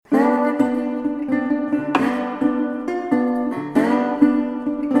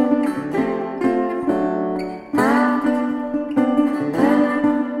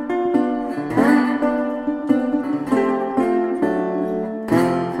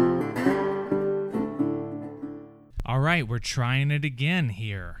right, we're trying it again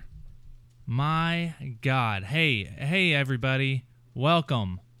here. My God. Hey, everybody.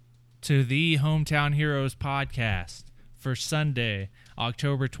 Welcome to the Hometown Heroes podcast for Sunday,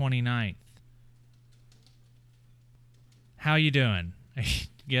 October 29th. How you doing?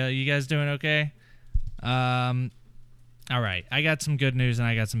 Yeah, you guys doing okay? All right, I got some good news and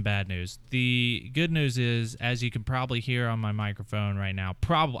I got some bad news. The good news is, as you can probably hear on my microphone right now,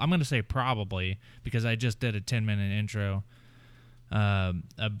 I'm going to say probably because I just did a 10-minute intro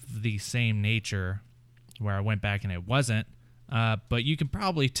of the same nature where I went back and it wasn't. But you can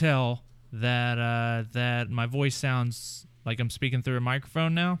probably tell that my voice sounds like I'm speaking through a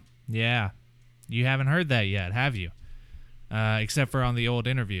microphone now. Yeah, you haven't heard that yet, have you? Except for on the old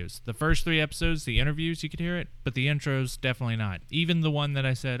interviews. The first 3 episodes, the interviews, you could hear it, but the intros, definitely not. Even the one that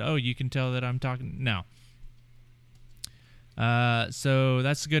I said, oh, you can tell that I'm talking, no. So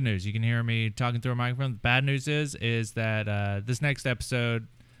that's the good news. You can hear me talking through a microphone. The bad news is that this next episode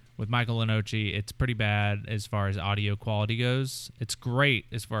with Michael Lenoci, it's pretty bad as far as audio quality goes. It's great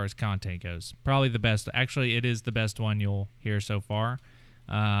as far as content goes. Probably the best. Actually, it is the best one you'll hear so far.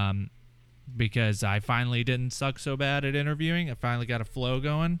 Because I finally didn't suck so bad at interviewing. I finally got a flow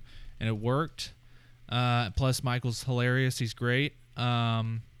going, and it worked. Plus, Michael's hilarious. He's great.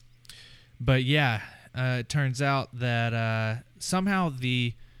 But yeah, it turns out that somehow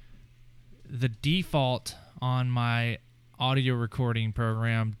the default on my audio recording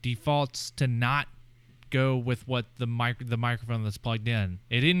program defaults to not go with what the microphone that's plugged in.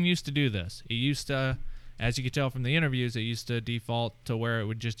 It didn't used to do this. It used to... As you can tell from the interviews, it used to default to where it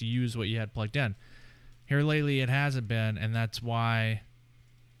would just use what you had plugged in. Here lately, it hasn't been, and that's why...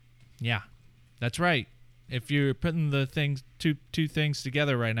 Yeah, that's right. If you're putting the two things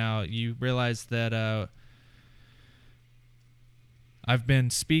together right now, you realize that I've been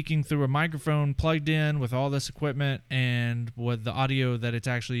speaking through a microphone plugged in with all this equipment, and with the audio that it's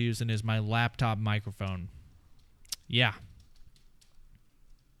actually using is my laptop microphone. Yeah.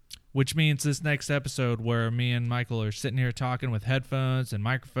 Which means this next episode where me and Michael are sitting here talking with headphones and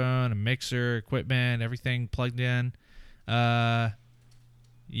microphone and mixer equipment, everything plugged in. Yeah,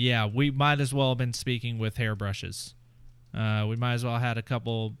 we might as well have been speaking with hairbrushes. We might as well have had a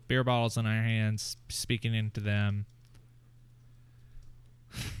couple beer bottles in our hands, speaking into them.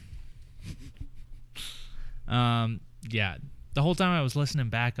 Yeah, the whole time I was listening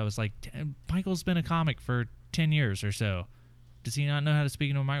back, I was like, Michael's been a comic for 10 years or so. Does he not know how to speak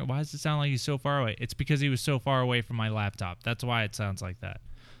into a microphone? Why does it sound like he's so far away? It's because he was so far away from my laptop. That's why it sounds like that.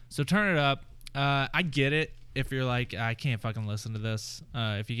 So turn it up. I get it if you're like, I can't fucking listen to this.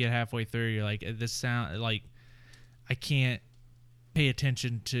 If you get halfway through, you're like, this sound like I can't pay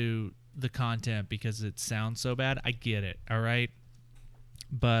attention to the content because it sounds so bad. I get it, all right?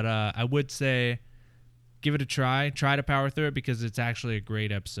 But I would say give it a try. Try to power through it because it's actually a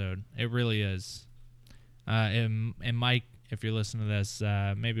great episode. It really is. And Mike, if you're listening to this,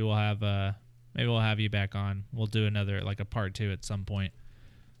 maybe we'll have you back on. We'll do another, like a part 2 at some point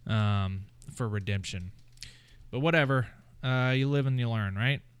for redemption. But whatever, you live and you learn,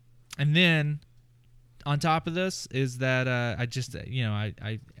 right? And then on top of this is that I just,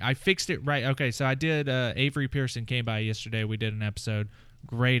 I fixed it right. Okay, so I did. Avery Pearson came by yesterday. We did an episode.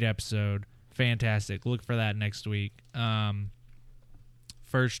 Great episode, fantastic. Look for that next week.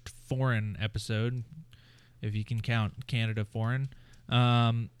 First foreign episode, if you can count Canada foreign.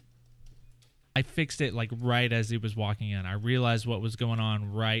 I fixed it like right as he was walking in. I realized what was going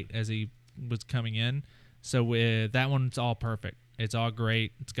on right as he was coming in. So that one's all perfect. It's all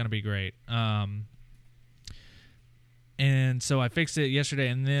great. It's going to be great. And so I fixed it yesterday,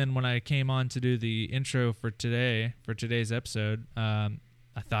 and then when I came on to do the intro for today's episode, I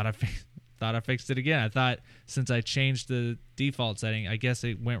thought I fixed it again. I thought since I changed the default setting, I guess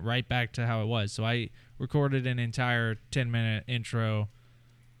it went right back to how it was. So I recorded an entire 10-minute intro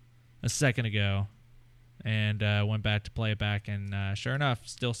a second ago and went back to play it back, and sure enough,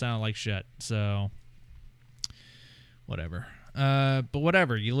 still sounded like shit. So whatever. But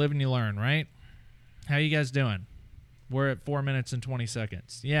whatever. You live and you learn, right? How you guys doing? We're at 4 minutes and 20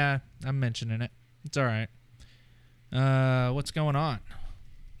 seconds. Yeah, I'm mentioning it. It's all right. What's going on?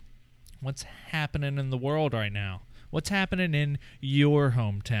 What's happening in the world right now? What's happening in your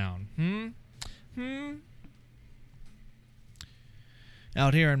hometown?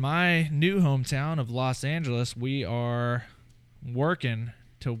 Out here in my new hometown of Los Angeles, we are working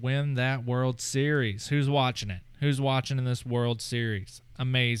to win that World Series. Who's watching it? Who's watching in this World Series?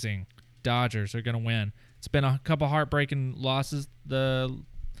 Amazing. Dodgers are going to win. It's been a couple heartbreaking losses the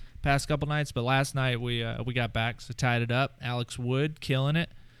past couple nights, but last night we got back, so tied it up. Alex Wood killing it.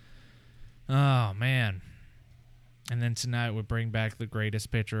 Oh, man. And then tonight we bring back the greatest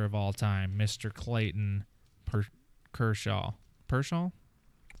pitcher of all time, Mr. Clayton Kershaw. Pershaw?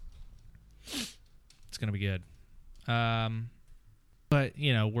 It's going to be good. But,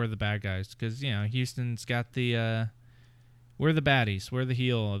 we're the bad guys because, Houston's got the... we're the baddies. We're the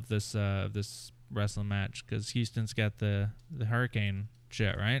heel of this wrestling match because Houston's got the hurricane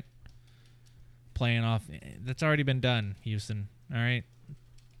shit, right? Playing off... That's already been done, Houston. All right?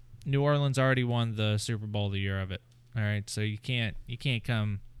 New Orleans already won the Super Bowl the year of it. All right? So you can't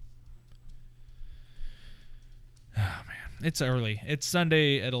come... Oh, man. It's early. It's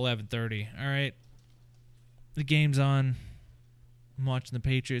Sunday at 11:30. All right? The game's on. I'm watching the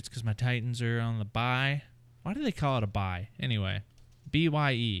Patriots because my Titans are on the bye. Why do they call it a bye? Anyway,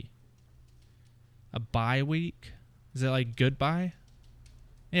 BYE. A bye week? Is it like goodbye?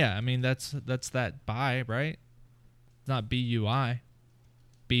 Yeah, I mean that's that bye, right? It's not BUI.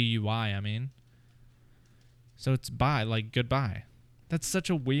 BUI, I mean. So it's bye, like goodbye. That's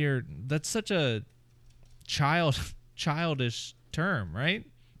such a childish term, right?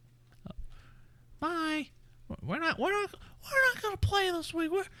 Bye. We're not gonna play this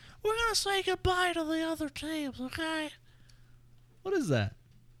week. We're gonna say goodbye to the other teams, okay? What is that?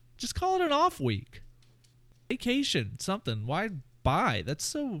 Just call it an off week. Vacation, something. Why bye? That's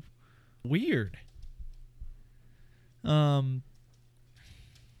so weird.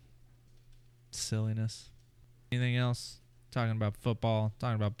 Silliness. Anything else? Talking about football,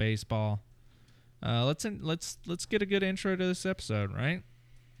 talking about baseball. Let's get a good intro to this episode, right?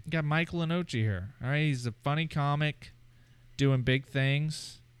 Got Michael Lenoci here. All right, he's a funny comic, doing big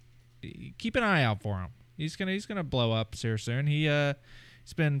things. Keep an eye out for him. He's gonna blow up here soon. He's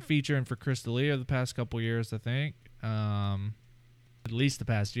been featuring for Chris D'Elia the past couple years, I think. At least the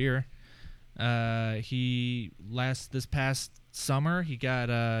past year. This past summer he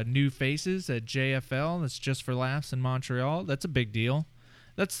got New Faces at JFL. That's Just for Laughs in Montreal. That's a big deal.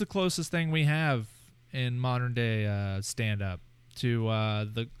 That's the closest thing we have in modern day stand-up to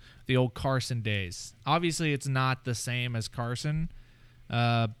the old Carson days. Obviously, it's not the same as Carson,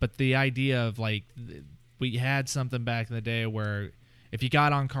 but the idea of like we had something back in the day where if you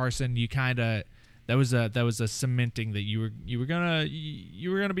got on Carson, you kind of that was a cementing that you were gonna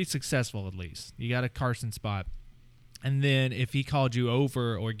be successful at least. You got a Carson spot, and then if he called you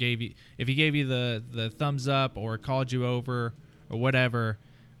over or if he gave you the thumbs up or called you over or whatever.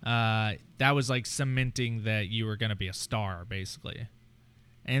 That was like cementing that you were going to be a star, basically.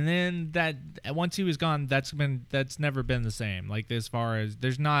 And then that once he was gone, that's never been the same. Like as far as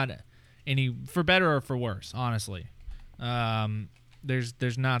there's not any for better or for worse, honestly.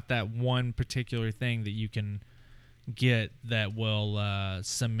 There's not that one particular thing that you can get that will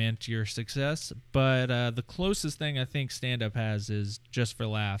cement your success. But the closest thing I think stand-up has is Just for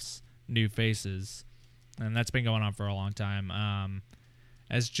Laughs, New Faces, and that's been going on for a long time.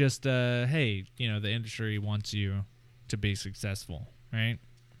 As just, hey, the industry wants you to be successful, right?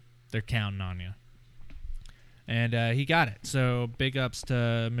 They're counting on you. And he got it. So big ups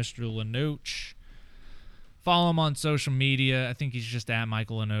to Mr. Lenoci. Follow him on social media. I think he's just at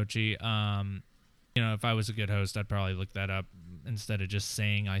Michael Lenoci. If I was a good host, I'd probably look that up instead of just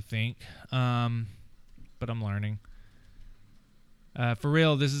saying I think. But I'm learning. For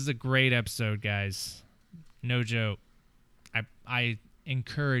real, this is a great episode, guys. No joke. I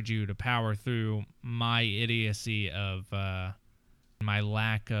encourage you to power through my idiocy of my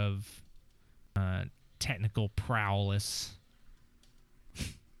lack of technical prowess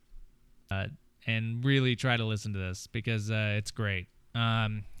and really try to listen to this because it's great.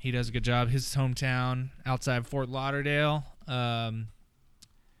 He does a good job. His hometown outside Fort Lauderdale.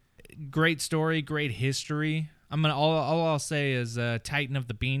 Great story, great history. All I'll say is Titan of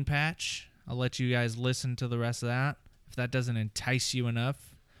the Bean Patch. I'll let you guys listen to the rest of that. If that doesn't entice you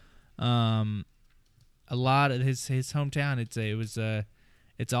enough, a lot of his hometown.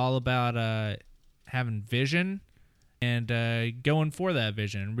 It's all about having vision and going for that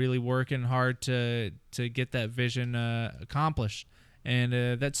vision, really working hard to get that vision accomplished, and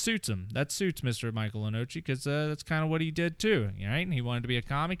that suits him. That suits Mr. Michael Lenoci because that's kind of what he did too. Right? And he wanted to be a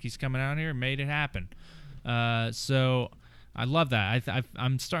comic. He's coming out here and made it happen. So. I love that.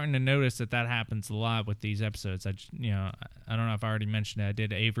 I'm starting to notice that happens a lot with these episodes. I don't know if I already mentioned it. I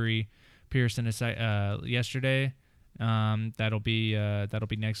did Avery Pearson yesterday. That'll be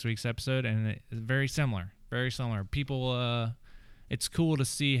next week's episode, and it's very similar. Very similar. People, it's cool to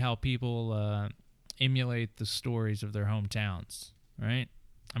see how people emulate the stories of their hometowns. Right?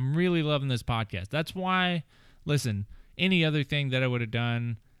 I'm really loving this podcast. That's why. Listen, any other thing that I would have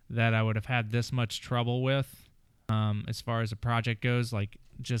done that I would have had this much trouble with. as far as a project goes, like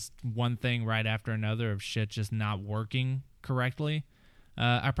just one thing right after another of shit just not working correctly,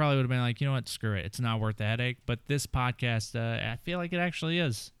 I probably would have been like, you know what, screw it. It's not worth the headache. But this podcast, I feel like it actually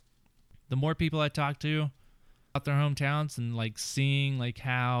is. The more people I talk to about their hometowns and like seeing like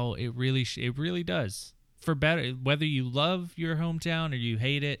how it really does for better, whether you love your hometown or you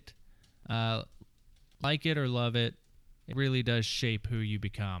hate it, like it or love it, it really does shape who you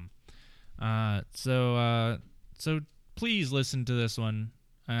become. So please listen to this one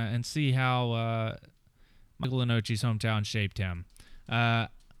and see how Michael Lenoci's hometown shaped him. All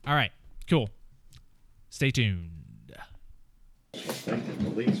right, cool. Stay tuned. I think the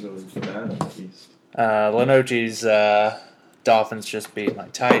league's really bad at least. Lenoci's Dolphins just beat my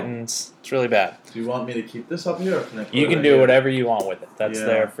Titans. It's really bad. Do you want me to keep this up here, or can I put You it can right do here? whatever you want with it. That's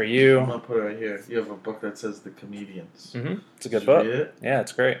there for you. I'm going to put it right here. You have a book that says The Comedians. Mm-hmm. It's a good Did book. you read it? Yeah,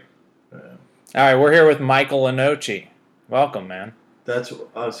 it's great. Yeah. All right, we're here with Michael Lenoci. Welcome, man. That's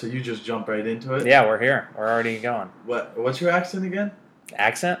so you just jump right into it? Yeah, we're here. We're already going. What's your accent again?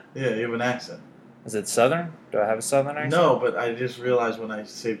 Accent? Yeah, you have an accent. Is it Southern? Do I have a Southern accent? No, but I just realized when I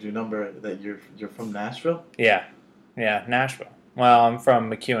saved your number that you're from Nashville. Yeah, Nashville. Well, I'm from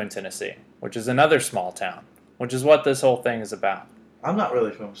McEwen, Tennessee, which is another small town, which is what this whole thing is about. I'm not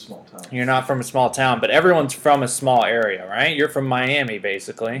really from a small town. You're not from a small town, but everyone's from a small area, right? You're from Miami,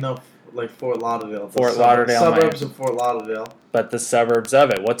 basically. No, like Fort Lauderdale. Fort Lauderdale, Suburbs Miami. of Fort Lauderdale. But the suburbs of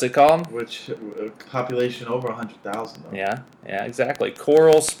it. What's it called? Which population over 100,000. Yeah, exactly.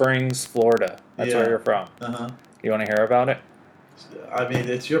 Coral Springs, Florida. That's where you're from. Uh-huh. You want to hear about it? I mean,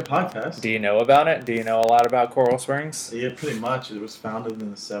 it's your podcast. Do you know about it? Do you know a lot about Coral Springs? Yeah, pretty much. It was founded in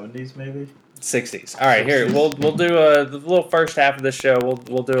the 70s, maybe. 60s. All right, here we'll do the little first half of the show.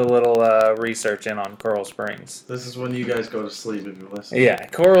 We'll do a little research in on Coral Springs. This is when you guys go to sleep if you're listening. Yeah,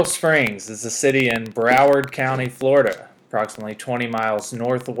 Coral Springs is a city in Broward County, Florida, approximately 20 miles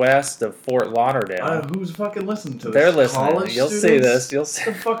northwest of Fort Lauderdale. Who's fucking listening to this? They're listening. College You'll see students? this. You'll see.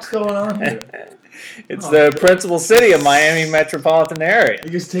 What the fuck's going on here? It's the principal city of Miami metropolitan area. You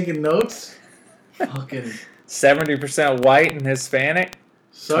guys taking notes? Fucking. 70% white and Hispanic.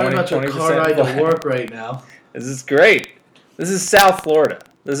 Sorry about your 20% car ride black. to work right now. This is great. This is South Florida.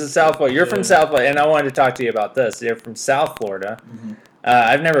 This is South Florida. You're from South Florida, and I wanted to talk to you about this. You're from South Florida. Mm-hmm.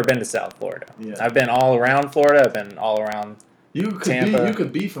 I've never been to South Florida. Yeah. I've been all around Florida. I've been all around Tampa. You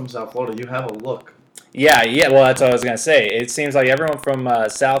could be from South Florida. You have a look. Yeah. Well, that's what I was gonna say. It seems like everyone from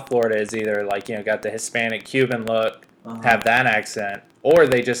South Florida is either like got the Hispanic Cuban look, have that accent, or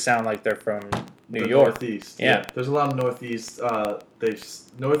they just sound like they're from New York. Northeast. Yeah. There's a lot of Northeast.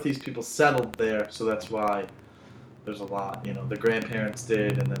 Northeast people settled there, so that's why there's a lot. The grandparents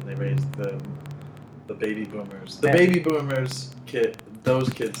did, and then they raised the baby boomers. The baby boomers those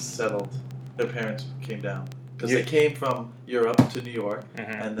kids settled. Their parents came down because they came from Europe to New York,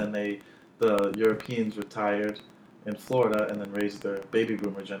 and then the Europeans retired in Florida, and then raised their baby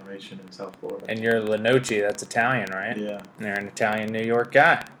boomer generation in South Florida. And you're Lenoci, that's Italian, right? Yeah. And you're an Italian New York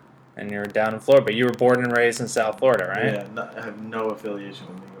guy. And you're down in Florida, but you were born and raised in South Florida, right? Yeah, I have no affiliation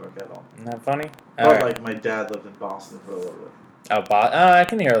with New York at all. Isn't that funny? But like my dad lived in Boston for a little bit. I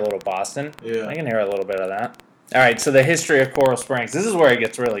can hear a little Boston. Yeah. I can hear a little bit of that. All right, so the history of Coral Springs. This is where it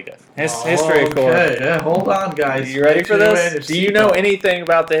gets really good. History of Coral. Okay, yeah, hold on, guys. You ready Make for sure you're wearing this? your Do you know seatbelt. anything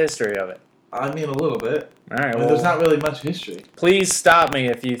about the history of it? I mean, a little bit. All right, I mean, well, there's not really much history. please stop me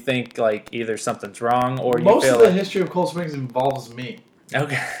if you think like either something's wrong or you Most feel of the like... history of Coral Springs involves me.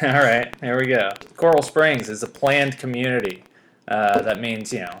 Okay, all right, here we go. Coral Springs is a planned community. That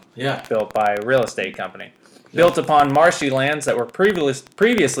means, Yeah. built by a real estate company. Built upon marshy lands that were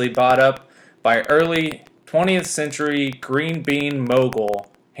previously bought up by early 20th century green bean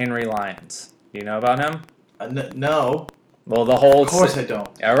mogul Henry Lyons. Do you know about him? No. Well, the whole... Of course I don't.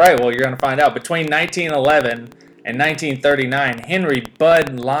 All right, well, you're going to find out. Between 1911 and 1939, Henry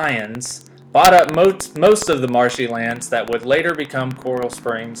Bud Lyons bought up most of the marshy lands that would later become Coral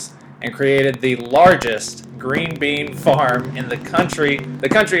Springs and created the largest green bean farm in the country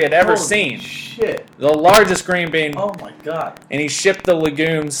had ever Holy seen. Shit. The largest green bean. Oh my god. And he shipped the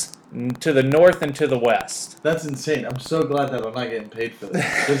legumes to the north and to the west. That's insane. I'm so glad that I'm not getting paid for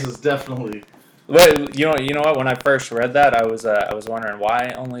this. This is definitely... Well, you know what? When I first read that, I was wondering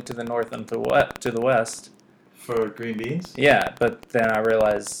why only to the north and to the west. For green beans? Yeah, but then I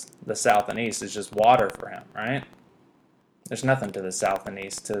realized the south and east is just water for him, right? There's nothing to the south and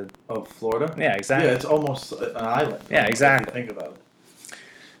east to... Of Florida? Yeah, exactly. Yeah, it's almost an island. Yeah, exactly. If you think about it.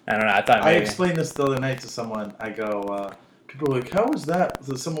 I don't know. I thought I maybe... explained this the other night to someone. I go, people were like, how is that?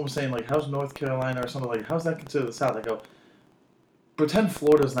 So someone was saying, like, how's North Carolina or something like, how's that considered the South? I go, pretend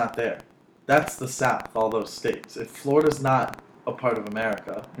Florida's not there. that's the South, all those states. If Florida's not a part of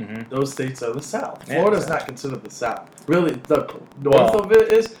America, those states are the South. Florida's not considered the South. Really, the north of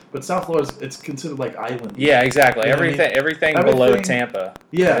it is, but South Florida's, it's considered like island. Yeah, exactly. You know what I mean? Everything below Tampa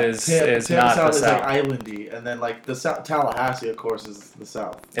is Tampa not South the is South. like islandy, and then like the South, Tallahassee, of course, is the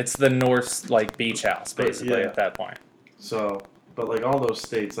South. It's the North, like, beach house, basically, at that point. So, but like all those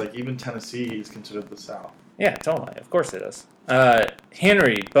states, like even Tennessee is considered the South. Yeah, totally. Of course it is.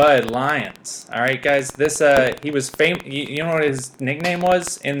 Henry Bud Lyons. All right, guys. This he was famous. You know what his nickname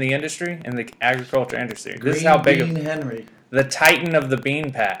was in the industry, in the agriculture industry. This is how big. Bean Henry, the Titan of the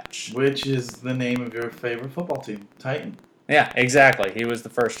Bean Patch, which is the name of your favorite football team, Titan. Yeah, exactly. He was the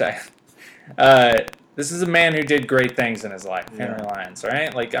first Titan. This is a man who did great things in his life, Henry Lyons.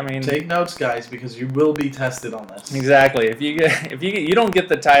 Right? Like, I mean, take notes, guys, because you will be tested on this. Exactly. If you don't get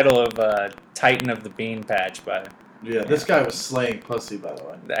the title of Titan of the Bean Patch, but. Yeah, this guy was slaying pussy, by the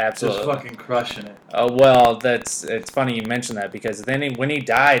way. Absolutely. Just fucking crushing it. Well, it's funny you mention that, because then when he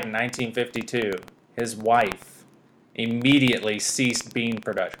died in 1952, his wife immediately ceased bean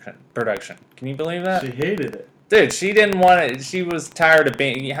production. Can you believe that? She hated it. Dude, she didn't want it. She was tired of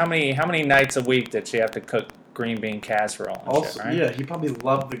bean. How many nights a week did she have to cook green bean casserole and shit, right? Yeah, he probably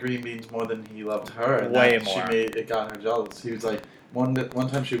loved the green beans more than he loved her. And Way more. It got her jealous. He was like, one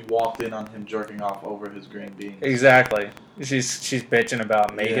time she walked in on him jerking off over his green beans. Exactly. She's bitching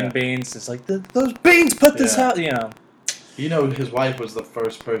about making beans. It's like, those beans put this out, you know. You know, his wife was the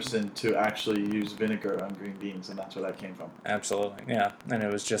first person to actually use vinegar on green beans, and that's where that came from. Absolutely, yeah. And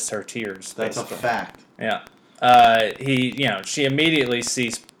it was just her tears. That's basically. a fact. Yeah. She immediately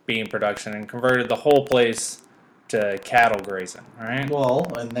ceased bean production and converted the whole place to cattle grazing, right?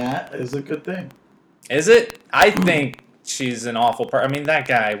 Well, and that is a good thing. Is it? I think she's an awful person. I mean, that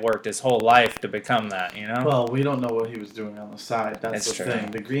guy worked his whole life to become that, you know? Well, we don't know what he was doing on the side. That's the true. thing.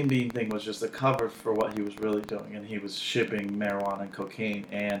 The green bean thing was just a cover for what he was really doing, and he was shipping marijuana and cocaine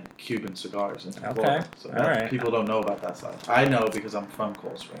and Cuban cigars into Florida. So all right. People don't know about that side. I know because I'm from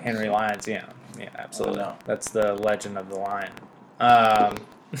Cold Springs. Henry Lyons, yeah, absolutely. know. That's the legend of the lion.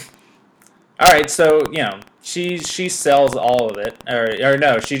 All right, so she sells all of it, or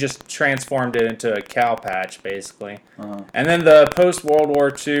no, she just transformed it into a cow patch basically, and then the post World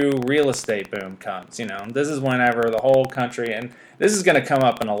War II real estate boom comes. This is whenever the whole country, and this is going to come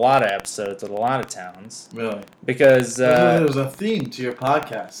up in a lot of episodes with a lot of towns. Really? Because there was a theme to your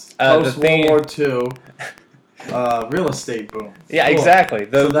podcast. Post World War II. Real estate boom. Yeah, cool. Exactly.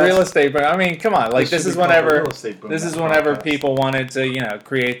 The real estate boom. I mean, come on. Like this is whenever people wanted to,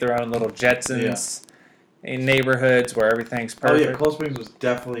 create their own little Jetsons in neighborhoods where everything's perfect. Oh yeah, Cold Springs was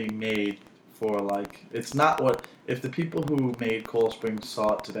definitely made for it's not what if the people who made Cold Springs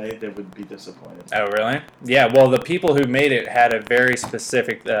saw it today, they would be disappointed. Oh really? Yeah. Well, the people who made it had a very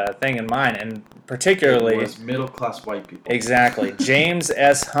specific thing in mind, and particularly it was middle class white people. Exactly. James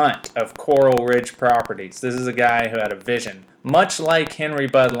S. Hunt of Coral Ridge Properties. This is a guy who had a vision, much like Henry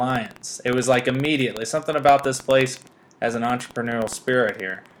Bud Lyons. It was like immediately something about this place has an entrepreneurial spirit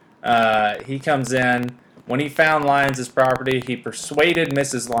here. He comes in when he found Lyons' property. He persuaded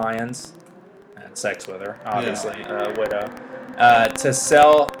Mrs. Lyons, had sex with her, obviously, widow, to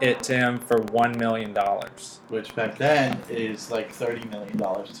sell it to him for $1 million. Which back then is like $30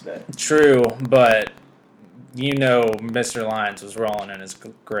 million today. True, but Mr. Lyons was rolling in his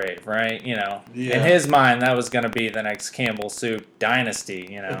grave, right? In his mind, that was going to be the next Campbell Soup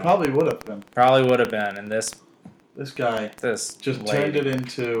dynasty. It probably would have been. Probably would have been, and this guy just turned it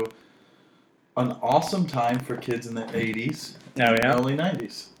into an awesome time for kids in the 80s and early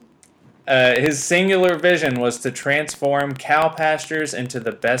 90s. His singular vision was to transform cow pastures into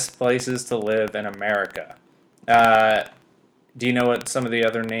the best places to live in America. Do you know what some of the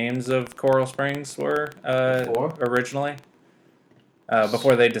other names of Coral Springs were originally?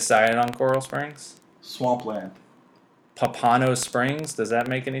 Before they decided on Coral Springs? Swampland. Pompano Springs? Does that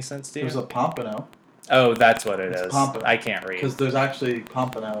make any sense to you? There's a Pompano. Oh, that's what it is. Pompano. I can't read. Because there's actually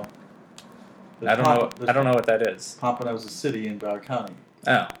Pompano. I don't know what that is. Pompano's a city in Broward County.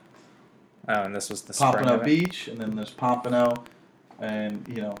 Oh, and this was the Pompano spring Beach, and then there's Pompano, and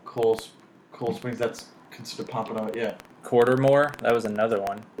Cold Springs. That's considered Pompano. Yeah. Quartermore. That was another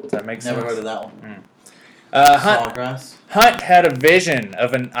one. Does that make sense? Never heard of that one. Hunt had a vision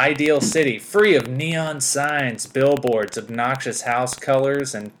of an ideal city free of neon signs, billboards, obnoxious house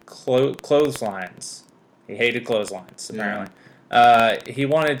colors, and clotheslines. He hated clotheslines, apparently. He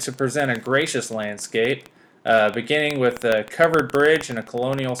wanted to present a gracious landscape, beginning with a covered bridge and a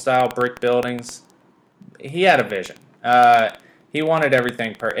colonial-style brick buildings. He had a vision. He wanted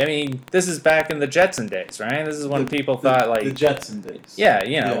everything I mean, this is back in the Jetson days, right? This is when people thought like the Jetson days.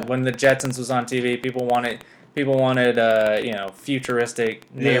 Yeah, when the Jetsons was on TV, people wanted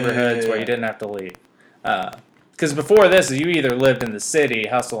futuristic neighborhoods where you didn't have to leave. Because before this, you either lived in the city,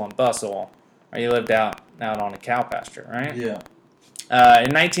 hustle and bustle, or you lived out on a cow pasture, right? Yeah.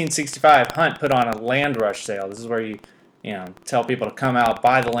 In 1965, Hunt put on a land rush sale. This is where you tell people to come out,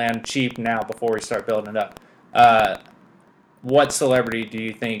 buy the land cheap now before we start building it up. What celebrity do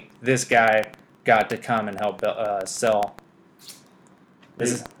you think this guy got to come and help sell?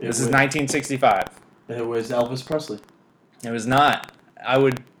 This is 1965. It was Elvis Presley. It was not. I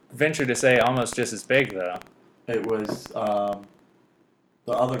would venture to say almost just as big, though. It was the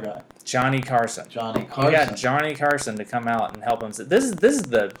other guy. Johnny Carson. You got Johnny Carson to come out and help him. This is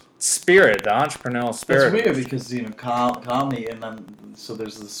the spirit, the entrepreneurial spirit. It's weird because comedy, and then so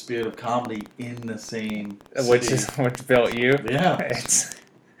there's the spirit of comedy in the same city. Which built you. Yeah.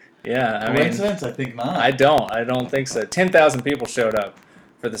 Coincidence? I think not. I don't think so. 10,000 people showed up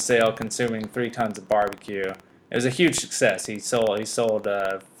for the sale, consuming 3 tons of barbecue. It was a huge success. He sold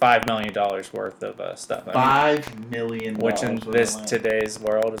 $5 million worth of stuff. $5 million. Which in today's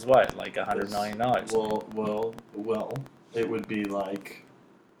world is what, like $100 million. Well, it would be like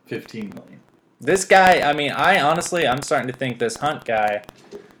 $15 million. This guy, I mean, I'm starting to think this Hunt guy,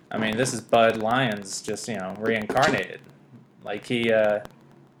 I mean, this is Bud Lyons just reincarnated. Like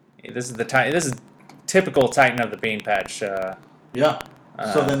this is typical Titan of the Bean Patch. Yeah.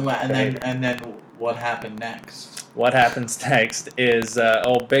 So then what happened next? What happens next is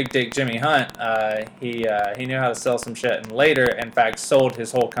old Big Dick Jimmy Hunt. He knew how to sell some shit, and later, in fact, sold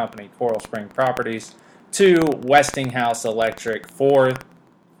his whole company, Coral Spring Properties, to Westinghouse Electric for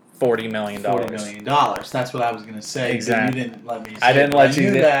 $40 million. $40 million. That's what I was going to say. Exactly. You didn't let me say I didn't let you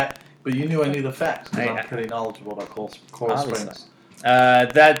knew that, but you knew I knew the facts because I'm pretty knowledgeable about Coral Springs.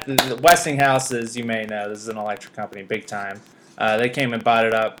 That Westinghouse, as you may know, this is an electric company, big time. They came and bought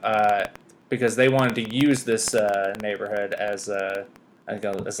it up because they wanted to use this neighborhood as a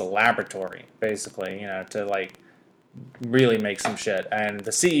laboratory, basically, to like really make some shit. And the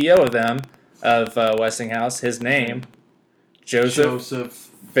CEO of Westinghouse, his name, Joseph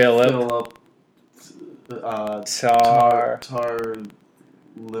Philip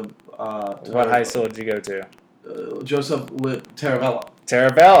what high school did you go to? Joseph Taravella.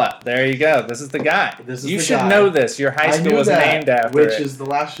 Taravella. There you go. This is the guy. You should know this. Your high school was named after it. Which is the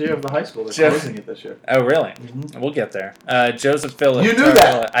last year of the high school. They're closing it this year. Oh, really? Mm-hmm. We'll get there. Joseph Philip. You knew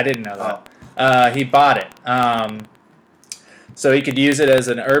that? I didn't know that. Oh. He bought it. So he could use it as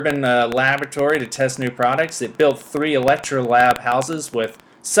an urban laboratory to test new products. It built 3 Electrolab houses with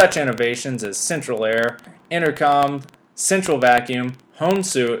such innovations as central air, intercom, central vacuum, home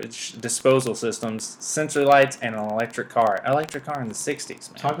sewage disposal systems, sensor lights, and an electric car. An electric car in the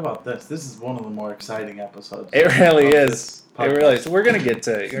 60s, man. Talk about this. This is one of the more exciting episodes. It really is. It really is. We're gonna get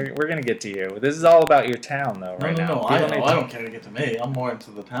to you. This is all about your town, though. Right now. No. I don't care to get to me. I'm more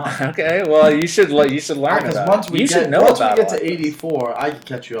into the town. Okay. Well, you should learn about. Once we get to 84, I can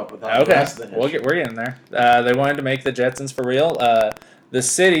catch you up with that. Okay. The rest of the we're getting there. They wanted to make the Jetsons for real. The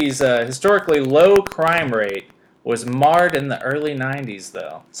city's historically low crime rate was marred in the early 90s,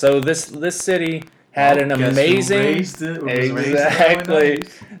 though. So this city had an amazing... Exactly.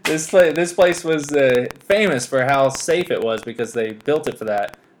 This place was famous for how safe it was because they built it for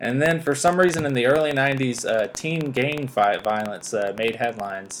that. And then for some reason in the early 90s, teen gang violence made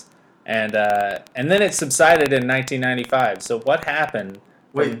headlines. And then it subsided in 1995. So what happened?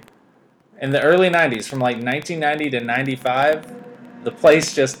 In the early 90s, from like 1990 to 95... The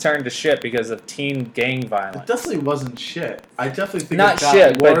place just turned to shit because of teen gang violence. It definitely wasn't shit. I definitely think not it got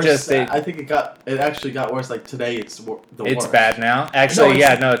shit, worse. But just I think it actually got worse. Like today, it's the worst. It's bad now. Actually,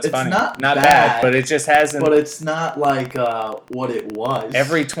 it's funny. Not bad, but it just hasn't. But it's not like what it was.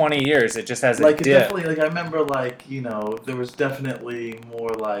 Every 20 years, it just has a dip. Definitely, like I remember, there was definitely more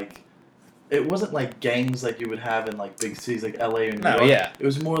like. It wasn't like gangs like you would have in like big cities like LA or New York. Yeah. It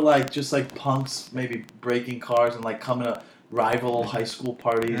was more like just like punks maybe breaking cars and like coming up. Rival high school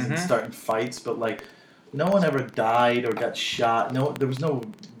parties and starting fights, but like no one ever died or got shot. No, there was no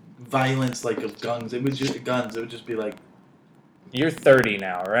violence like of guns. It was just guns. It would just be like. You're 30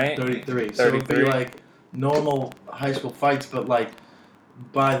 now, right? 33. So it would be like normal high school fights, but like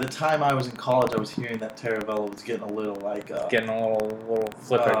by the time I was in college, I was hearing that Taravella was getting a little like. Getting a little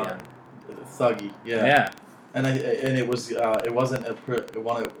flipper again. Thuggy, yeah. Yeah. And it wasn't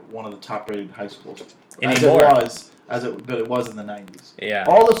one of the top rated high schools anymore. But it was in the 90s. Yeah.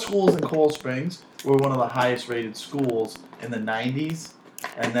 All the schools in Coral Springs were one of the highest rated schools in the 90s,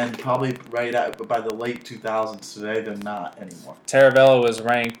 And then probably by the late 2000s today, they're not anymore. Taravella was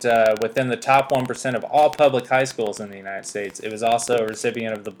ranked within the top 1% of all public high schools in the United States. It was also a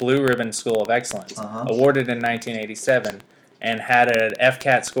recipient of the Blue Ribbon School of Excellence, awarded in 1987, and had an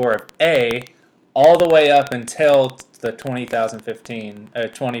FCAT score of A all the way up until the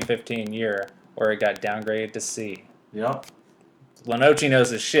 2015 year, where it got downgraded to C. Yep. Lenoci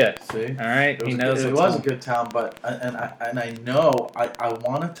knows his shit. See? All right? He knows it was a good town, but I know I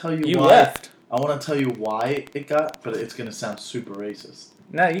want to tell you why. Left. I want to tell you why it got, but it's going to sound super racist.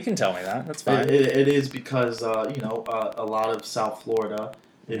 No, you can tell me that. That's fine. It is because a lot of South Florida.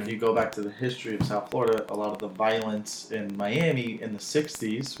 If you go back to the history of South Florida, a lot of the violence in Miami in the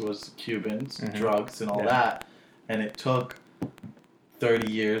 60s was Cubans, drugs, and all that. And it took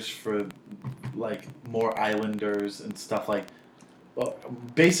 30 years for, like, more islanders and stuff like, well,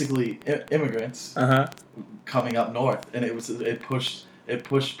 basically immigrants coming up north. And it pushed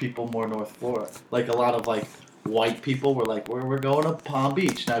people more North Florida. Like, a lot of, like, white people were like, we're going to Palm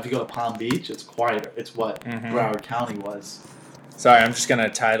Beach. Now, if you go to Palm Beach, it's quieter. It's what Broward County was. Sorry, I'm just going to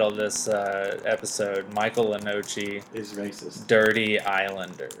title this episode, Michael Lenoci is racist. Dirty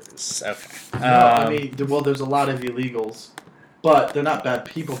Islanders. Okay. No, I mean, well, there's a lot of illegals, but they're not bad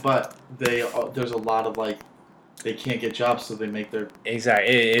people, but there's a lot of, like, they can't get jobs, so they make their...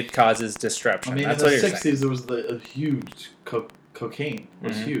 Exactly. It causes disruption. I mean, That's in the what 60s, there was a huge cocaine. It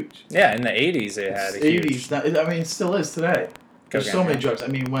was huge. Yeah, in the 80s, it had a huge... 80s, I mean, it still is today. There's Cocaine, so many drugs. I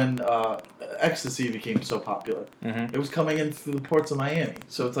mean, when ecstasy became so popular, it was coming in through the ports of Miami.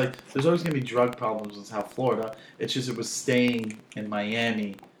 So it's like, there's always going to be drug problems in South Florida. It's just it was staying in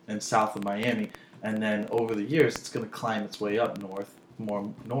Miami and south of Miami. And then over the years, it's going to climb its way up north,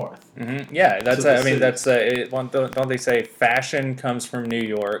 more north. Yeah, that's. Don't they say fashion comes from New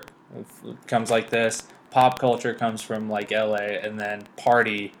York, comes like this. Pop culture comes from like L.A. and then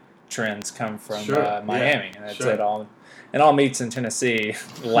party trends come from Miami, and that's it all. It all meets in Tennessee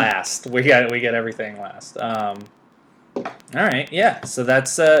last. We get everything last. All right, yeah. So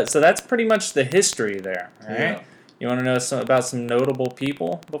that's pretty much the history there. All right. Yeah. You want to know about some notable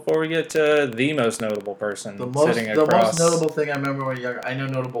people before we get to the most notable person sitting across? The most notable thing I remember when I was younger, I know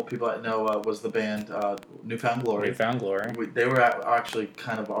notable people I know was the band Newfound Glory. Newfound Glory. They were actually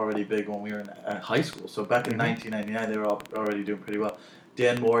kind of already big when we were in high school. So back in 1999, they were already doing pretty well.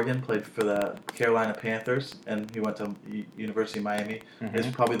 Dan Morgan played for the Carolina Panthers, and he went to University of Miami. He's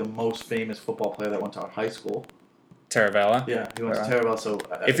probably the most famous football player that went to our high school. Taravella? Yeah, he went to Taravella. So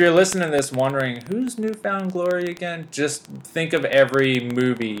if you're listening to this wondering, who's Newfound Glory again? Just think of every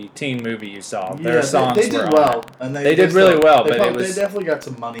teen movie you saw. Their songs they did well. And they did really well, but they definitely got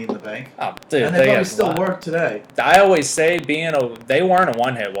some money in the bank. Oh, dude, and they probably still work today. I always say they weren't a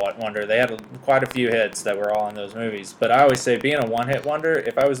one-hit wonder. They had quite a few hits that were all in those movies. But I always say being a one-hit wonder,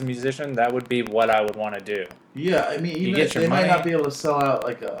 if I was a musician, that would be what I would want to do. Yeah, I mean, even they might not be able to sell out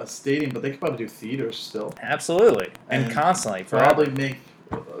like a stadium, but they could probably do theaters still. Absolutely, and constantly. Probably make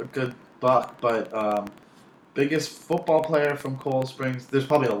a good buck, but biggest football player from Coral Springs, there's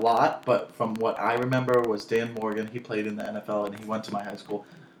probably a lot, but from what I remember was Dan Morgan. He played in the NFL, and he went to my high school.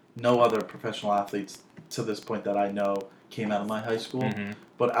 No other professional athletes to this point that I know came out of my high school.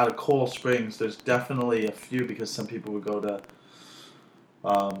 But out of Coral Springs, there's definitely a few, because some people would go to...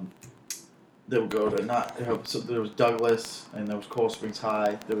 so there was Douglas, and there was Coral Springs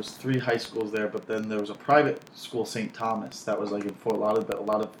High. There was 3 high schools there, but then there was a private school, St. Thomas, that was like in Fort Lauderdale. A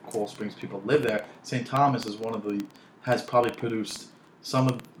lot of Coral Springs people live there. St. Thomas is has probably produced some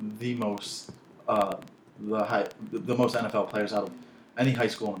of the most the most NFL players out of any high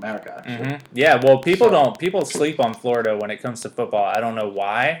school in America, actually. Yeah, well, people sleep on Florida when it comes to football. I don't know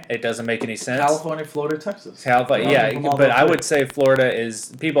why. It doesn't make any sense. California, Florida, Texas. But I would say Florida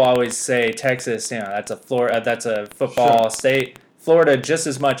is. People always say Texas. That's a football state. Florida just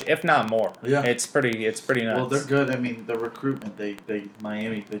as much, if not more. Yeah, it's pretty nuts. Well, they're good. I mean, the recruitment.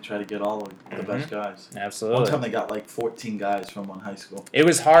 Miami. They try to get all of the best guys. Absolutely. One time they got like 14 guys from one high school. It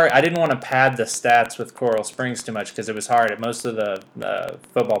was hard. I didn't want to pad the stats with Coral Springs too much because it was hard. Most of the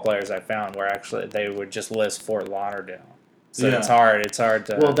football players I found were actually they would just list Fort Lauderdale. So it's hard. It's hard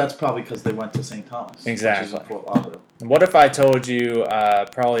to. Well, that's probably because they went to St. Thomas. Exactly. Which is in Fort Lauderdale. What if I told you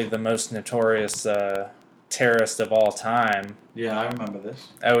probably the most notorious terrorist of all time? Yeah, I remember this.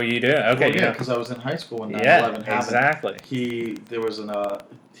 Oh, you do? Okay. Well, yeah, because I was in high school when 9/11 happened. Exactly. He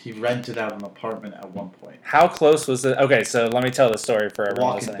rented out an apartment at one point. How close was it? Okay, so let me tell the story for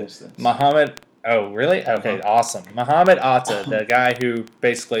everyone Walking listening. distance. Muhammad. Oh, really? Okay, awesome. Muhammad Atta, the guy who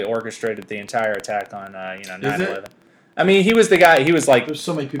basically orchestrated the entire attack on 9/11. I mean, he was the guy. He was like, there's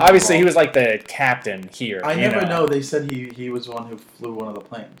so many people. Obviously, he involved. was like the captain here. I never know. They said he was the one who flew one of the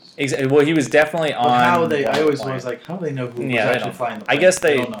planes. Exactly. Well, he was definitely on. But how they? I always was like, how do they know who was actually flying the plane? I guess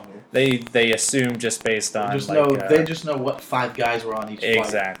they don't know who. They assume just based on They just know what 5 guys were on each flight.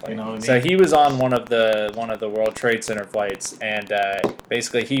 Exactly. You know what I mean? So he was on one of the World Trade Center flights, and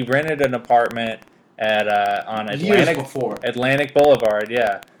basically he rented an apartment at on Atlantic Boulevard.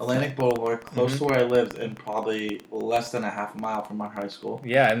 Yeah. Atlantic Boulevard, close to where I lived, and probably less than a half a mile from our high school.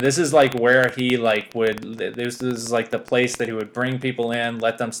 Yeah, and this is like where he would. This is like the place that he would bring people in,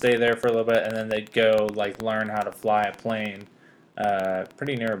 let them stay there for a little bit, and then they'd go learn how to fly a plane.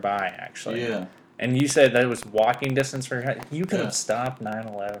 Pretty nearby, actually. Yeah. And you said that was walking distance for you could have stopped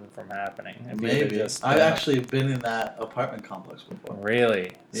 9/11 from from maybe. I've actually been in that apartment complex before.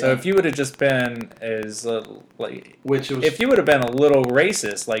 Really? Yeah. So if you would have just been if you would have been a little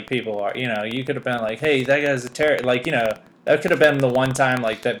racist like people are, you could have been like, hey, that guy's a terrorist, that could have been the one time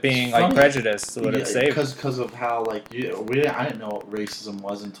that being prejudice would have saved. Because of how I didn't know what racism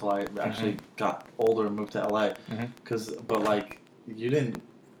was until I actually got older and moved to LA. You didn't,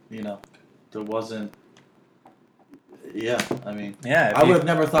 there wasn't. Yeah, I mean, I would have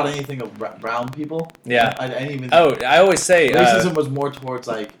never thought anything of brown people. Yeah, I didn't even. Oh, I always say racism was more towards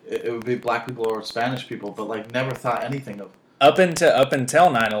it would be black people or Spanish people, but never thought anything of. Up until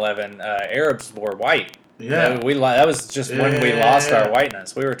 9/11, Arabs were white. Yeah, that was just when we lost our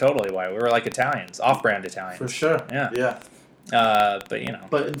whiteness. We were totally white. We were like Italians, off-brand Italians. For sure. Yeah. But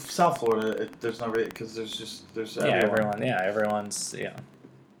But in South Florida, there's no rate because there's everyone. Everyone's.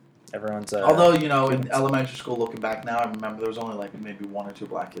 Although in elementary school, looking back now, I remember there was only maybe 1 or 2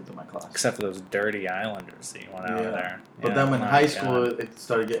 black kids in my class. Except for those dirty Islanders that you went over there. But then when high school, it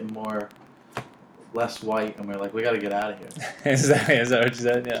started getting less white, and we were like, we got to get out of here. Is that what you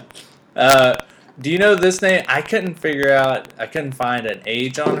said? Yeah. Do you know this name? I couldn't find an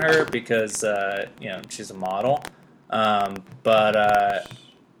age on her because she's a model. But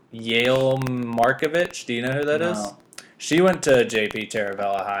Yale Markovich, do you know who that is? She went to JP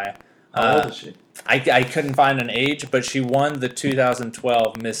Taravella High. How old is she? I couldn't find an age, but she won the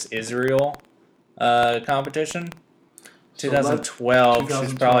 2012 Miss Israel competition. 2012,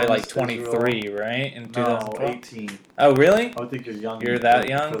 she's probably 23, right? In 2012? No, 18. Oh, really? I think you're young. You're that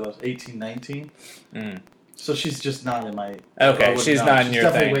young? For those 18, 19? Mm. So she's just not in my... Okay, she's not in your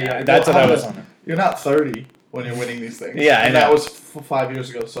thing. That's what I was wondering. You're not 30 when you're winning these things. Yeah, I know. That was 5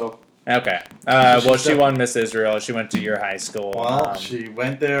 years ago, so... Okay. She won Miss Israel. She went to your high school. Well, she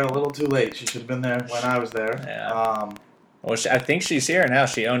went there a little too late. She should have been there when I was there. Yeah. I think she's here now.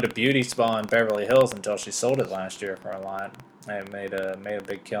 She owned a beauty spa in Beverly Hills until she sold it last year for a lot. I made a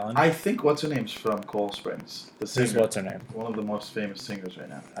big killing. I think what's her name's from Coral Springs. The singer. What's her name? One of the most famous singers right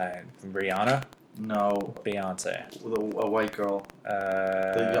now. Rihanna? No. Beyonce. A white girl.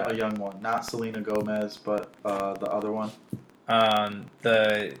 A young one. Not Selena Gomez, but the other one. I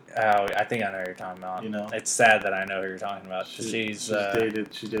think I know who you're talking about. It's sad that I know who you're talking about. She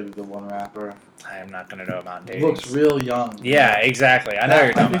dated the one rapper. I am not going to know about dating. Looks real young. Yeah, exactly. I know who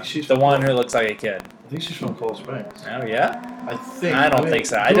you're talking about. She's the one who looks like a kid. I think she's from Coral Springs. Oh, yeah? I don't think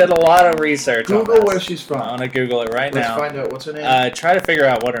so. I did a lot of research on this. Google where she's from. I'm going to Google it right now. Let's find out. What's her name? Try to figure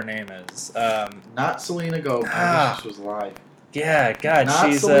out what her name is. Not Selena Gomez. I wish this was live. Yeah, God, not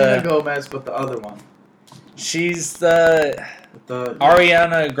she's... Selena Gomez, but the other one. She's the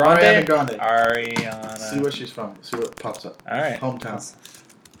Ariana Grande? Ariana. See where she's from. See what pops up. All right. Hometown.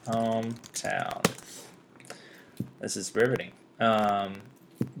 This is riveting.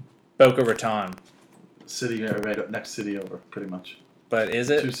 Boca Raton. City right up, next city over, pretty much. But is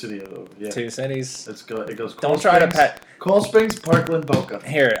it? 2 cities over, yeah. 2 cities? It goes Coral Springs, Coral Springs, Parkland, Boca.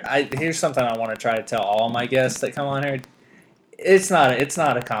 Here's something I want to try to tell all my guests that come on here. It's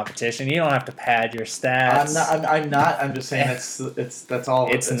not a competition. You don't have to pad your stats. I'm not. I'm just saying that's all.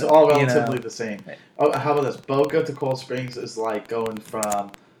 It's all relatively the same. Oh, how about this? Boca to Coral Springs is like going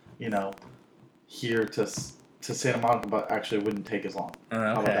from, here to Santa Monica, but actually wouldn't take as long. Okay.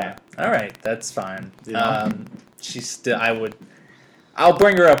 How about that? All right, that's fine. She's still. I'll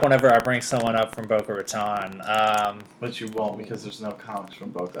bring her up whenever I bring someone up from Boca Raton. But you won't because there's no comics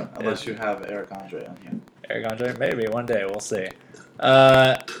from Boca unless you have Eric Andre on here. Eric Andre, maybe one day we'll see.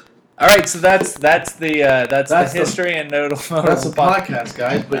 All right, so that's the history and notable. That's the podcast,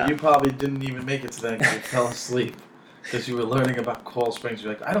 guys. But you probably didn't even make it to that because you fell asleep because you were learning about Coral Springs.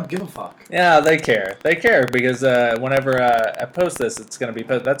 You're like, I don't give a fuck. Yeah, they care. They care because whenever I post this, it's going to be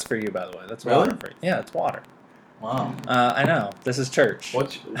posted. That's for you, by the way. That's water for you. Yeah, it's water. Wow. I know. This is church.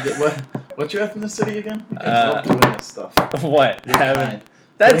 What's your ethnicity again? Don't do this stuff. What?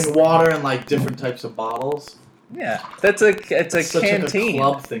 That's water in different types of bottles. Yeah, it's a Such canteen.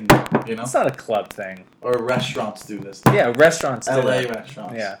 like a club thing, you know? It's not a club thing. Or restaurants do this. Yeah, restaurants do LA that.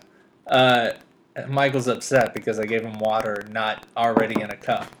 restaurants. Yeah. Michael's upset because I gave him water not already in a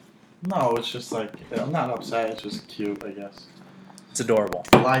cup. No, it's just like, I'm not upset, it's just cute, I guess. It's adorable.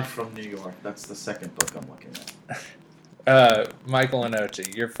 Life from New York, that's the second book I'm looking at. Michael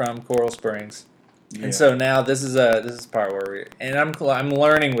Lenoci, you're from Coral Springs. Yeah. And so now this is the part where I'm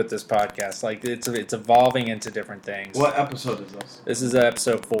learning with this podcast. Like it's evolving into different things. What episode is this? This is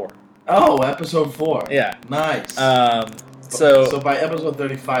episode 4. Oh, episode 4. Yeah. Nice. So by episode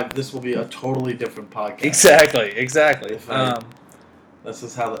 35, this will be a totally different podcast. Exactly. This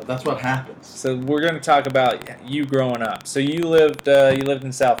is that's what happens. So we're going to talk about you growing up. So you lived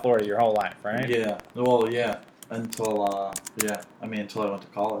in South Florida your whole life, right? Yeah. Well, yeah. Until I went to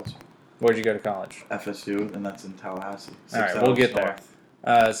college. Where'd you go to college? FSU, and that's in Tallahassee. All right, we'll get there.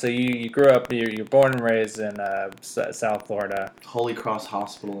 So you grew up, you're born and raised in South Florida. Holy Cross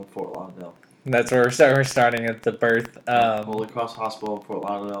Hospital in Fort Lauderdale. That's where we're starting at the birth. Holy Cross Hospital in Fort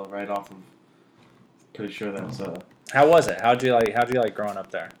Lauderdale, right off of. Pretty sure that's. How was it? How'd you like growing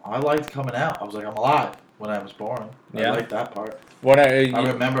up there? I liked coming out. I was like, I'm alive when I was born. I liked that part. I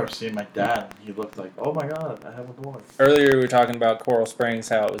remember seeing my dad. He looked like, oh my god, I have a boy. Earlier we were talking about Coral Springs,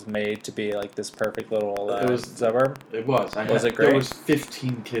 how it was made to be like this perfect little suburb. It was. Was it great? There was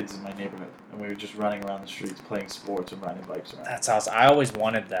 15 kids in my neighborhood, and we were just running around the streets playing sports and riding bikes around. That's awesome. I always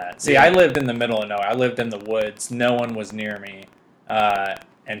wanted that. See, I lived in the middle of nowhere. I lived in the woods. No one was near me.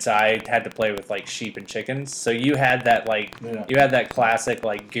 And so I had to play with like sheep and chickens. So you had that you had that classic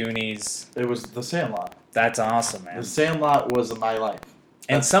like Goonies. It was the Sandlot. That's awesome, man. The Sandlot was my life.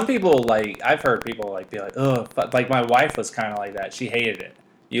 And some people I've heard people be like, ugh, but like my wife was kind of like that. She hated it.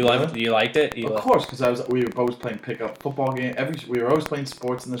 You liked it? Of course, because we were always playing pickup football game. We were always playing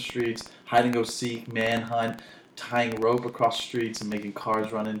sports in the streets, hide and go seek, manhunt, tying rope across streets and making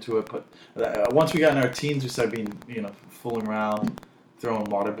cars run into it. But once we got in our teens, we started being fooling around, throwing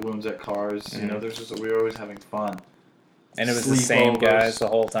water balloons at cars. Mm-hmm. We were always having fun. And it was the same guys the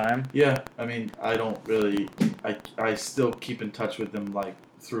whole time? Yeah, I mean, I don't really... I still keep in touch with them,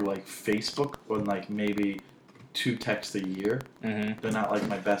 through, Facebook, or, maybe 2 texts a year. Mm-hmm. They're not,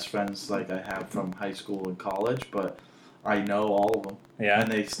 my best friends I have from high school and college, but I know all of them. Yeah.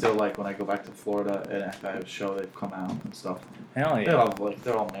 And they still, when I go back to Florida and if I have a show, they've come out and stuff. Hell yeah.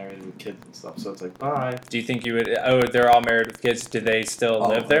 They're all married with kids and stuff, so it's bye. Do you think you would... Oh, they're all married with kids. Do they still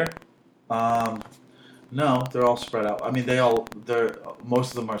live there? No, they're all spread out. I mean, most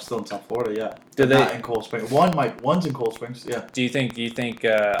of them are still in South Florida, yeah. Do they? Not in Cold Springs. One's in Cold Springs, yeah. Do you think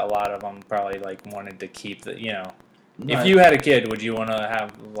a lot of them probably wanted to keep the, if you had a kid, would you want to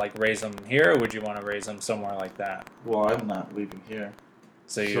have raise them here, or would you want to raise them somewhere like that? Well, I'm not leaving here.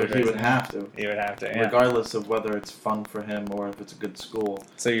 So he would have to. He would have to, yeah. Regardless of whether it's fun for him or if it's a good school.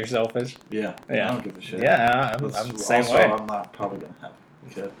 So you're selfish? Yeah. I don't give a shit. Yeah, I'm the same way. I'm not probably going to have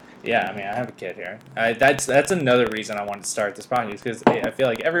a kid. Yeah, I mean, I have a kid here. That's another reason I wanted to start this podcast, because I feel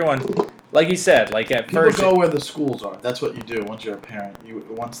like everyone, like you said, at people first... go where the schools are. That's what you do once you're a parent.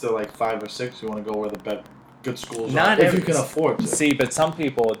 Once they're 5 or 6, you want to go where the good schools are, if you can afford to. See, but some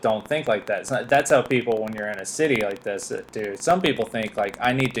people don't think like that. That's how people, when you're in a city like this, do. Some people think,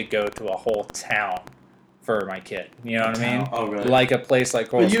 I need to go to a whole town for my kid. You know what I mean? Oh, really? Like a place like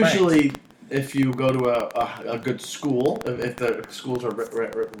Coral Springs. But usually... If you go to a good school, if the schools are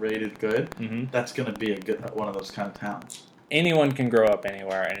rated good, mm-hmm. that's going to be one of those kind of towns. Anyone can grow up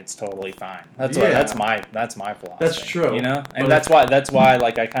anywhere, and it's totally fine. That's my philosophy. That's true. And that's why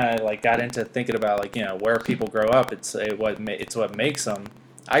I kind of got into thinking about where people grow up. It's what makes them.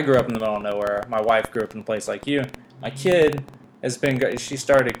 I grew up in the middle of nowhere. My wife grew up in a place like you. My kid she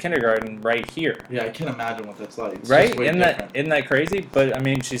started kindergarten right here. Yeah, I can't imagine what that's like. It's right? Isn't that crazy? But I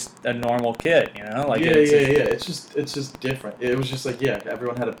mean, she's a normal kid, It's just different. It was just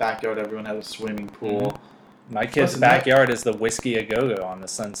everyone had a backyard, everyone had a swimming pool. Mm-hmm. My kid's backyard is the Whiskey A Go-Go on the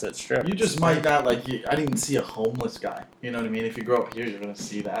Sunset Strip. You just might not I didn't see a homeless guy. You know what I mean? If you grow up here, you're gonna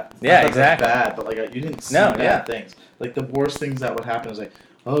see that. Yeah, exactly. Bad, but you didn't see bad things. The worst things that would happen is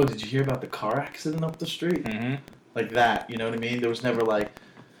oh, did you hear about the car accident up the street? Mm-hmm. Like that, you know what I mean? There was never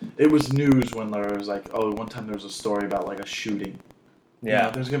it was news when there was one time there was a story about a shooting.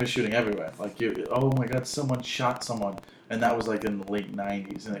 Yeah. There's gonna be shooting everywhere. Oh my god, someone shot someone, and that was in the late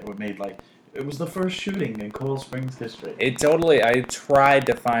 '90s, and it made it was the first shooting in Coral Springs history. I tried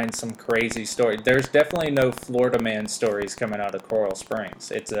to find some crazy story. There's definitely no Florida man stories coming out of Coral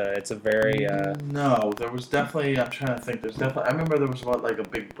Springs. It's a very No, there was definitely. I'm trying to think. I remember there was a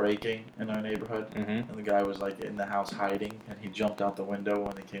big breaking in our neighborhood, mm-hmm. and the guy was in the house hiding, and he jumped out the window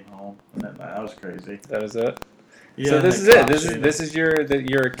when he came home, and that was crazy. That was it. Yeah, So and this the is it. cops shaving. This is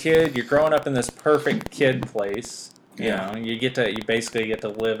you're a kid. You're growing up in this perfect kid place. You know, you basically get to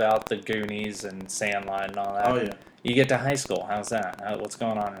live out the Goonies and Sandlot and all that. Oh yeah. You get to high school. How's that? What's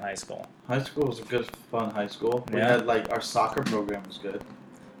going on in high school? High school was a good, fun high school. We Yeah. had like our soccer program was good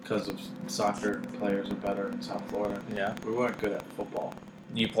because of soccer players are better in South Florida. Yeah. We weren't good at football.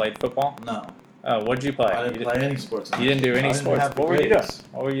 You played football? No. Oh, what did you play? I didn't play any sports. You didn't do any sports. What were you doing?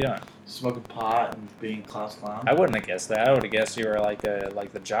 What were you doing? Smoking pot and being class clown. I wouldn't have guessed that. I would have guessed you were like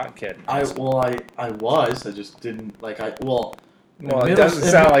the jock kid. I was. I just didn't like. Well, it doesn't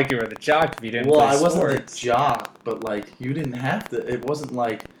sound like you were the jock if you didn't play sports. I wasn't the jock, but like you didn't have to. It wasn't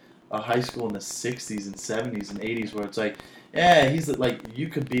like a high school in the '60s and '70s and '80s where it's like, yeah, he's like you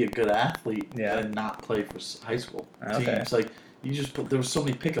could be a good athlete and not play for high school teams. Like you just there was so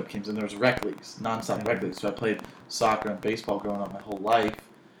many pickup games and there was rec leagues, nonstop rec leagues. So I played soccer and baseball growing up my whole life.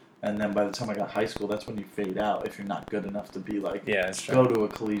 And then by the time I got high school, that's when you fade out if you're not good enough to be like go to a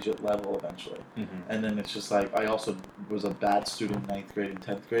collegiate level eventually. Mm-hmm. And then it's just like I also was a bad student in 9th grade and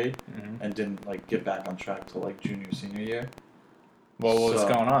 10th grade and didn't like get back on track till like junior senior year. Well, what was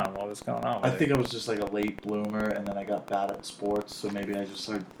going on? What was going on? I think I was just like a late bloomer, and then I got bad at sports, so maybe I just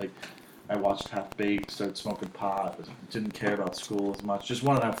started like I watched Half Baked, started smoking pot, didn't care about school as much, just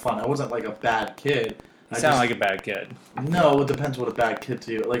wanted to have fun. I wasn't like a bad kid. You sound like a bad kid. No, it depends what a bad kid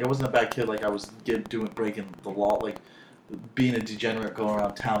to you. Like I wasn't a bad kid. Like I was breaking the law, like being a degenerate, going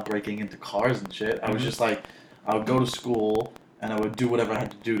around town breaking into cars and shit. I was just like, I would go to school and I would do whatever I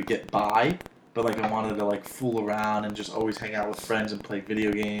had to do to get by. But like I wanted to like fool around and just always hang out with friends and play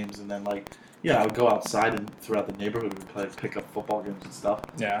video games. And then like I would go outside and throughout the neighborhood we'd pick up football games and stuff.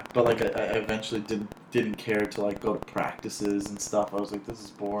 Yeah. But like I eventually didn't care to like go to practices and stuff. I was like, this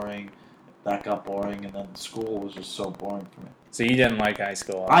is boring. That got boring, and then school was just so boring for me. So you didn't like high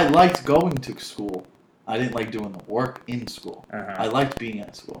school? I liked going to school. I didn't like doing the work in school. I liked being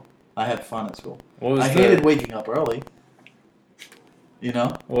at school. I had fun at school. I hated waking up early. You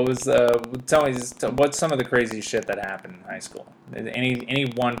know? What was tell me what's some of the crazy shit that happened in high school?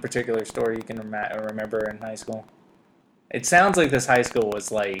 Any one particular story you can remember in high school? It sounds like this high school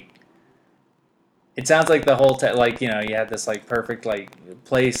was like. It sounds like the whole you had this like perfect like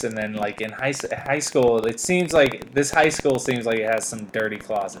place, and then like in high school, it seems like this high school seems like it has some dirty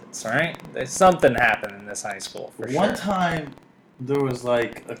closets, right? Something happened in this high school for One time, there was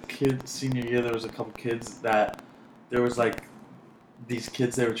like a kid senior year. There was a couple kids that there was like these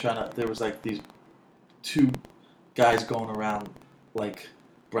kids. There was like these two guys going around like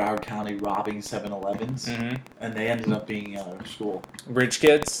Broward County robbing 7-Elevens, and they ended up being at our school. Rich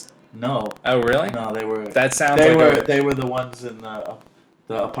kids. No. Oh, really? No, they were. That sounds. They were the ones in the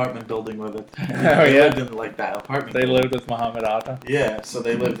apartment building where they lived in like that apartment. They lived with Muhammad Atta. Yeah, so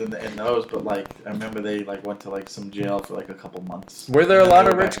they lived in those, but like I remember they like went to like some jail for like a couple months. Were there a lot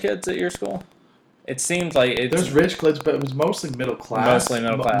of rich kids at your school? It seemed like there's rich kids, but it was mostly middle class.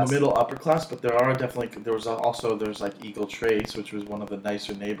 Middle upper class, but there was like Eagle Trace, which was one of the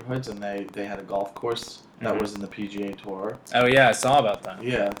nicer neighborhoods, and they had a golf course that was in the PGA Tour. Oh yeah, I saw about that.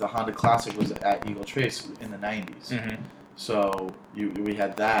 Yeah, the Honda Classic was at Eagle Trace in the 90s. So we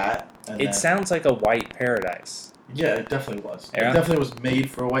had that. And it sounds like a white paradise. Yeah, it definitely was. Yeah? It definitely was made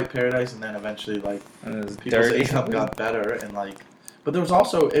for a white paradise, and then eventually like people's income got better, and like. But there was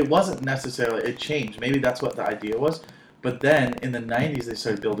also, it wasn't necessarily, it changed. Maybe that's what the idea was. But then in the 90s, they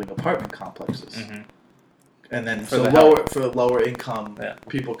started building apartment complexes. And then for lower income,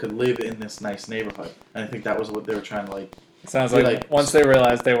 people could live in this nice neighborhood. And I think that was what they were trying to like. Sounds like once they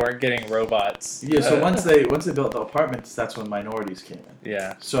realized they weren't getting robots. Yeah, so once they built the apartments, that's when minorities came in.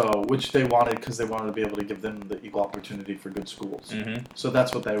 Yeah. So, which they wanted because they wanted to be able to give them the equal opportunity for good schools. So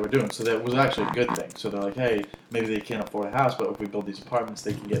that's what they were doing. So that was actually a good thing. So they're like, hey, maybe they can't afford a house, but if we build these apartments,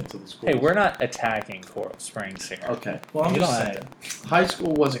 they can get into the schools. Hey, we're not attacking Coral Springs here. Okay. Well, I'm just saying. High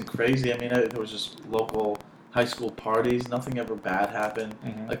school wasn't crazy. I mean, it was just local high school parties. Nothing ever bad happened.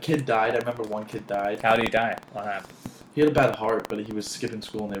 A kid died. I remember one kid died. How did he die? What happened? He had a bad heart, but he was skipping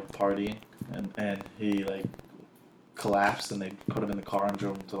school and they were partying, and he like collapsed, and they put him in the car and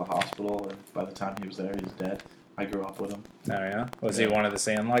drove him to the hospital. And by the time he was there, he was dead. I grew up with him. Oh yeah, was he one of the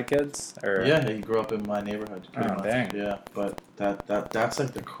Sandlot kids? Or? Yeah, he grew up in my neighborhood. Dang. Yeah, but that's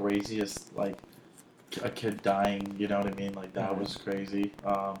like the craziest, like a kid dying. You know what I mean? Like that was crazy.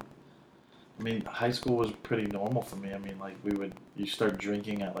 I mean, high school was pretty normal for me. I mean, like you start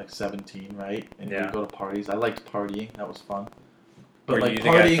drinking at like 17, right? And you would go to parties. I liked partying. That was fun. But Were like you the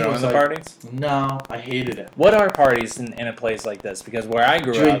guy partying throwing was the like parties? no, I hated it. What are parties in a place like this? Because where I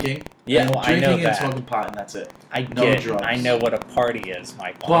grew Drinking, up, yeah, and well, I know drinking and that. smoking pot, and that's it. I No get, drugs. I know what a party is,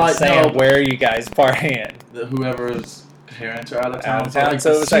 Michael. But I'm saying, no, where are you guys partying? Whoever's parents are out of town. Out of town,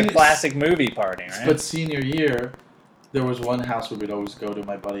 so it was like classic movie party, right? But senior year, there was one house where we'd always go to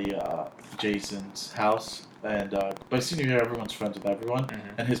my buddy Jason's house. And by senior year, everyone's friends with everyone,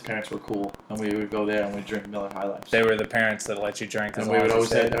 and his parents were cool, and we would go there and we'd drink Miller High Lifes. They were the parents that let you drink, and we would always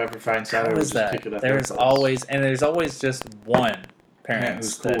say every Friday and Saturday. How is that? There's always just one parent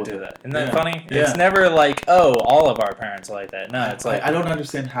who's that cool do with that. it. Isn't that Yeah. funny? Yeah. It's never like, oh, all of our parents are like that. No, it's like I don't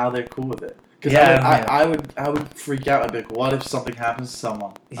understand how they're cool with it. Because Yeah, I would freak out. I'd be like, what if something happens to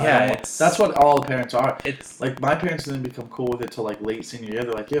someone? Yeah, that's what all the parents are. it's Like, my parents didn't become cool with it till, like, late senior year.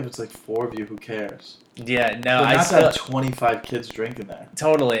 They're like, yeah, if it's, like, 4 of you, who cares? yeah, no, But I not to still have 25 kids drinking there.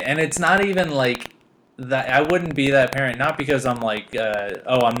 totally, and it's not even like that. I wouldn't be that parent, not because I'm like,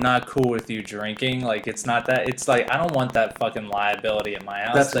 oh, I'm not cool with you drinking. Like, it's not that. It's like I don't want that fucking liability at my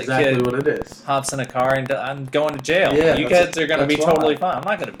house. That's that exactly kid what it is. hops in a car and I'm going to jail. Yeah, you that's- kids are going to be that's why. totally fine. I'm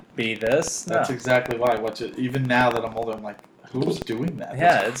not going to be this. No. That's exactly why. Even now that I'm older, I'm like, who's doing that?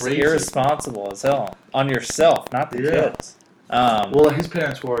 Yeah, That's it's crazy. irresponsible as hell on yourself, not the Yeah. kids. Well, his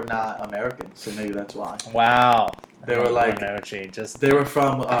parents were not American, so maybe that's why. Wow. They were like, Lenoci, just they were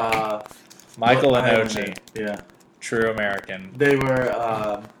from Michael what island? Lenoci, Yeah, true American, they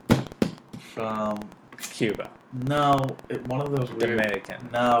were from Cuba, one of those weird. Dominican,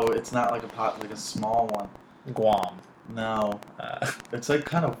 No, it's not like like a small one. Guam, No, it's like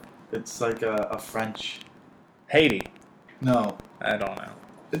it's like a French. Haiti. No, I don't know.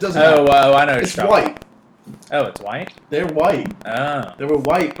 it doesn't. Oh, matter. I know. It's white. Oh, it's white. They're white. Oh, They were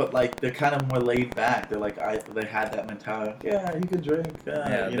white, but like they're kind of more laid back. They're like they had that mentality. Yeah, you can drink.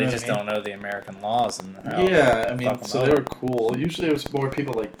 yeah. you They know just what I mean? don't know the American laws and how Yeah, I mean, fuck 'em so up. they were cool. Usually it was more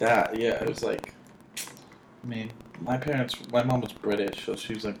people like that. Yeah, it was like, I mean, my mom was British, so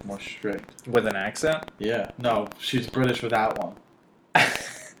she was like more strict. with an accent. Yeah, no, she's British without one.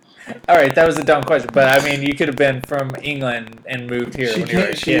 All right, that was a dumb question, but I mean, you could have been from England and moved here when you were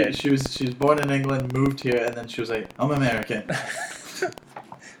a kid. She was born in England, moved here, and then she was like, I'm American,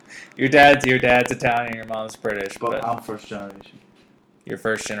 Your dad's Italian, your mom's British, but but I'm first generation. you're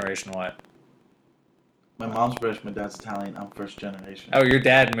first generation what? My mom's British, my dad's Italian. I'm first generation. Oh, your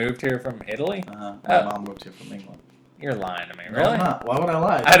dad moved here from Italy? My Oh. mom moved here from England. You're lying to me, No, really? I'm not. Why would I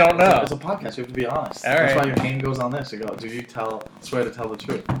lie? I don't know. It's a podcast. You have to be honest. All That's right. why your hand goes on this. You go, do you swear to tell the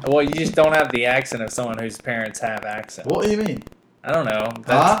truth? Well, you just don't have the accent of someone whose parents have accents. What do you mean? I don't know.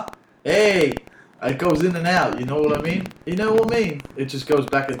 Huh? Hey, it goes in and out. You know what I mean? You know what I mean? It just goes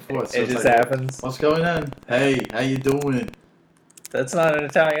back and forth. So It it's just like, happens. what's going on? Hey, how you doing? That's not an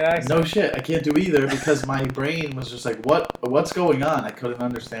Italian accent. No shit, I can't do either because my brain was just like, what's going on? I couldn't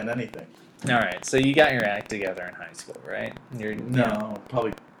understand anything. All right, so you got your act together in high school, right? No,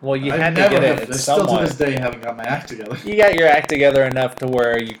 probably. Well, you I had to never get have, it still to somewhat. this day haven't got my act together. You got your act together enough to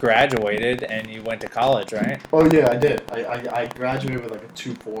where you graduated and you went to college, right? Oh yeah, I did. I graduated with like a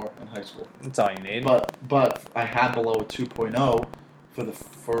 2.4 in high school. That's all you need. But I had below a 2.0 for the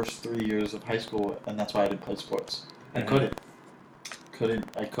first 3 years of high school, and that's why I didn't play sports. I Mhm. couldn't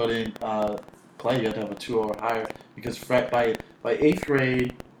play. You had to have a 2 or higher because by 8th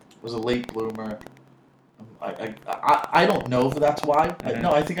grade I was a late bloomer. I don't know if that's why. Mhm.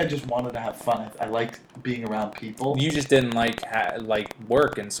 No, I think I just wanted to have fun. I liked being around people. You just didn't like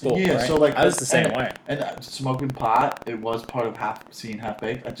work in school, Yeah, right? so, like, I was the same way. And smoking pot, it was part of seeing half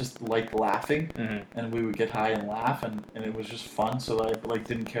baked. I just liked laughing, Mhm. and we would get high and laugh, and it was just fun. So I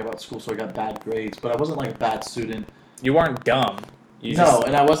didn't care about school, so I got bad grades. But I wasn't like a bad student. You weren't dumb.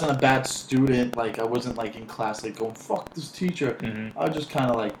 And I wasn't a bad student. Like I wasn't like in class like going fuck this teacher. Mhm. I would just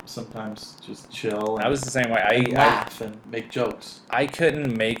kind of like sometimes just chill. And, I was the same way. and laugh and make jokes. I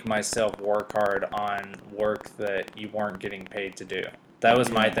couldn't make myself work hard on work that you weren't getting paid to do. That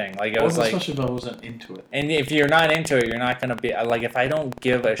was my thing. Like I was like, especially if I wasn't into it. and if you're not into it, you're not gonna be like. If I don't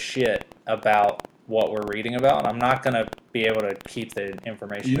give a shit about what we're reading about, I'm not gonna be able to keep the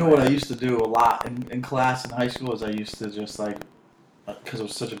information. You know what I used to do a lot in class in high school is I used to just like, because I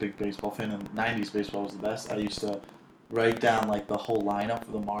was such a big baseball fan and 90s baseball was the best, I used to write down like the whole lineup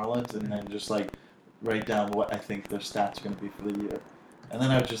for the Marlins and then just like write down what I think their stats are going to be for the year. And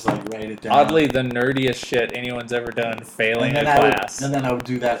then I would just like write it down. Oddly, the nerdiest shit anyone's ever done, failing in and class. and then I would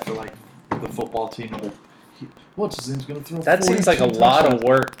do that for like the football team. Like, what's his name's going to throw? That seems like a 42 lot of touchdowns.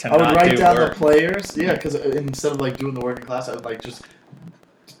 work to I would not write do down work. the players. Yeah, because instead of like doing the work in class, I would like just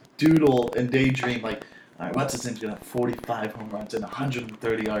doodle and daydream like, all right, what's his name's gonna have 45 home runs and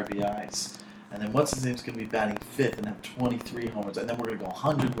 130 RBIs. and then what's his name's going to be batting 5th and have 23 homers, and then we're going to go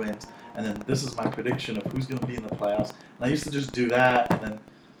 100 wins, and then this is my prediction of who's going to be in the playoffs. And I used to just do that, and then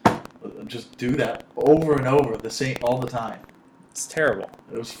just do that over and over, the same all the time. It's terrible.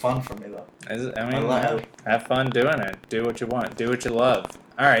 It was fun for me though. Have fun doing it. Do what you want. Do what you love.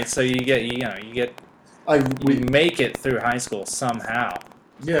 All right, so you make it through high school somehow.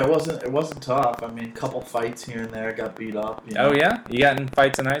 Yeah, it wasn't tough. I mean, a couple fights here and there, got beat up. You know? Oh yeah, you got in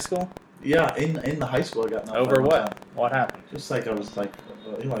fights in high school? Yeah, in the high school I got in a Over fight what? one time. What happened? Just like I was like,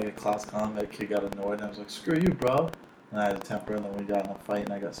 a class comment, a kid got annoyed, and I was like, "Screw you, bro!" And I had a temper, and then we got in a fight,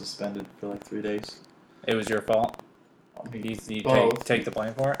 and I got suspended for like 3 days. It was your fault. I mean, You both. take the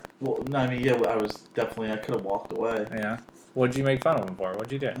blame for it? Well, no, I mean, yeah, I could have walked away. Yeah. What'd you make fun of him for?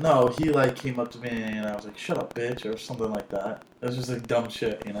 What'd you do? No, he like came up to me and I was like, "Shut up, bitch," or something like that. It was just like dumb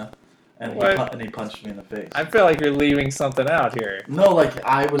shit, you know. And he punched me in the face. I feel like you're leaving something out here. No, like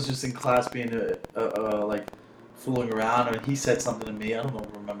I was just in class being like fooling around, and he said something to me. I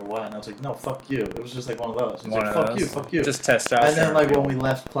don't remember what, and I was like, "No, fuck you." It was just like one of those. He was like, "Fuck you." Just testosterone. And then like when we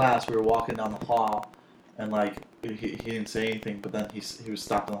left class, we were walking down the hall, and like he didn't say anything, but then he was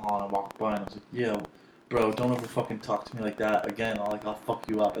stopped in the hall and I walked by, and I was like, "Yo, bro, don't ever fucking talk to me like that again. I'll fuck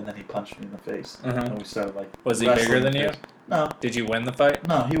you up." And then he punched me in the face, and we started like. Was he bigger than you? No. Did you win the fight?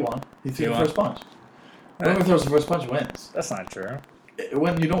 No, he won. He threw the first punch. Whoever throws the first punch wins. That's not true.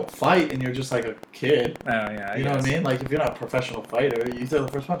 When you don't fight and you're just like a kid. Oh yeah. You know what I mean? Like if you're not a professional fighter, you throw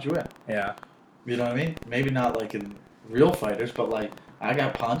the first punch, you win. Yeah. You know what I mean? Maybe not like in real fighters, but like I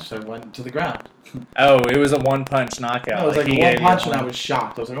got punched, I went to the ground. Oh, it was a one-punch knockout. No, it was like one punch and I was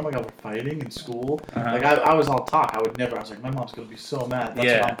shocked. I was like, "Oh my god, we're fighting in school." Like I was all talk. I was like, my mom's gonna be so mad.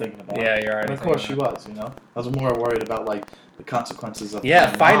 That's what I'm thinking about. Yeah, you're right. And of course she was. You know, I was more worried about like the consequences of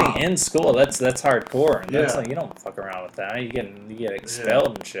fighting in school. That's hardcore. And that's Yeah. like you don't fuck around with that. You get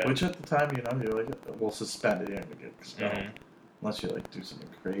expelled and shit. Which at the time, you know, you're like, well, suspended. You're not gonna get expelled unless you like do something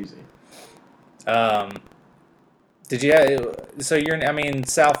crazy. Did you? So you're. I mean,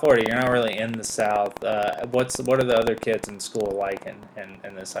 South Florida. You're not really in the South. What are the other kids in school like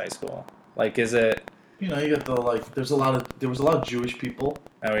in this high school? Like, is it? You know, you got there was a lot of Jewish people.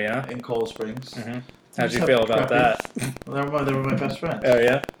 Oh yeah. In Cold Springs. Mm-hmm. How'd you feel about that? They were my best friends. Oh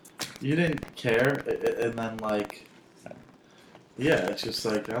yeah. You didn't care, and then like, yeah, it's just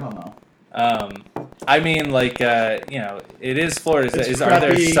like I don't know. I mean, like, you know, it is Florida. Are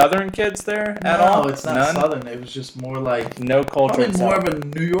there Southern kids there at all? No, it's not None? Southern. It was just more like no culture. Probably more of a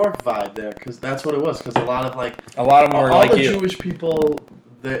New York vibe there, because that's what it was. Because a lot of them were like all the you. Jewish people.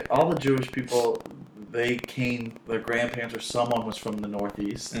 All the Jewish people, they came. Their grandparents or someone was from the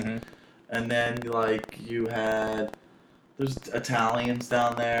Northeast, and then like there's Italians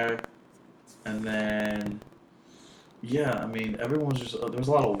down there, and then. Yeah, I mean, everyone was just... there was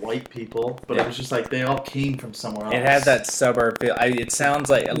a lot of white people, but it was just like they all came from somewhere else. It had that suburb feel. It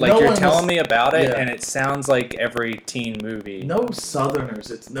sounds like you're telling me about it, and it sounds like every teen movie. No Southerners.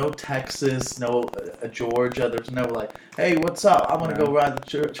 It's no Texas, no Georgia. There's no like, hey, what's up? I want to go ride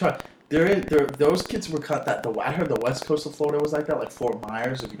the truck. Those kids were cut that... I heard the west coast of Florida was like that, like Fort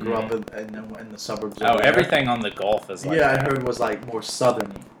Myers, if you grew up in the suburbs. Oh, everything on the Gulf is like that. Yeah, I heard was like more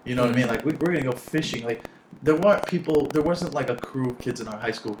southern. You know what I mean? Like, we're going to go fishing, like... There wasn't like a crew of kids in our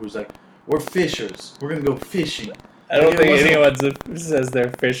high school who's like, we're fishers. We're going to go fishing. I don't think anyone says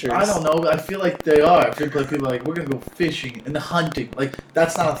they're fishers. I don't know. I feel like they are. I feel like people are like, we're going to go fishing and hunting. Like,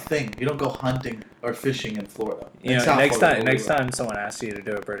 that's not a thing. You don't go hunting or fishing in Florida. You know, next time someone asks you to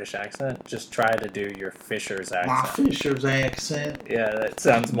do a British accent, just try to do your fisher's accent. My fisher's accent. Yeah, that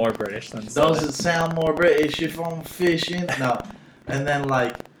sounds more British than Southern. Does it sound more British if I'm fishing? No. And then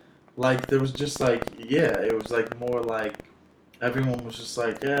like there was just like, yeah, it was like more like everyone was just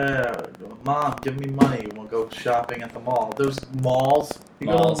like, yeah, Mom, give me money. We'll go shopping at the mall. There's malls. You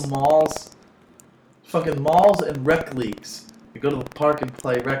go to malls. Fucking malls and rec leagues. You go to the park and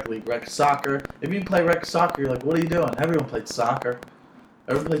play rec league, rec soccer. If you didn't play rec soccer, you're like, what are you doing? Everyone played soccer.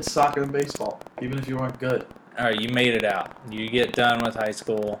 Everyone played soccer and baseball, even if you weren't good. All right, you made it out. You get done with high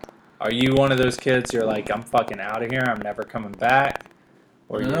school. Are you one of those kids you're like, I'm fucking out of here. I'm never coming back?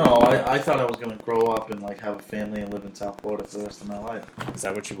 No, I thought I was going to grow up and like have a family and live in South Florida for the rest of my life. Is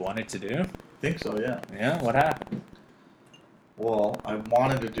that what you wanted to do? I think so, yeah. Yeah? What happened? Well, I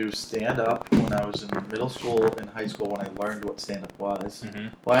wanted to do stand-up when I was in middle school and high school when I learned what stand-up was.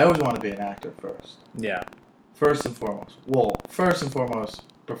 Mm-hmm. Well, I always wanted to be an actor first. Yeah. First and foremost,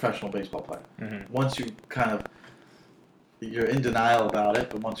 professional baseball player. Mm-hmm. Once you kind of you're in denial about it,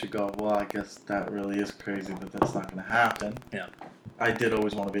 but once you go, well, I guess that really is crazy that that's not going to happen. Yeah. I did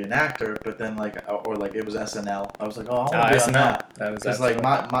always want to be an actor, but then or it was SNL. I was like, oh, I want to be SNL. on that. That was because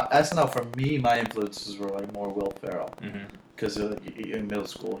my SNL for me, my influences were like more Will Ferrell. Because in middle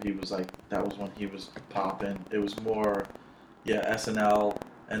school, he was like that was when he was popping. It was more, SNL.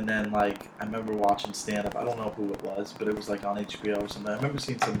 And then, I remember watching stand-up. I don't know who it was, but it was, on HBO or something. I remember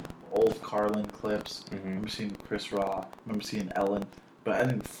seeing some old Carlin clips. I remember seeing Chris Rock. I remember seeing Ellen. But I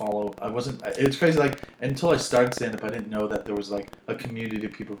didn't follow. It's crazy, until I started stand-up, I didn't know that there was, a community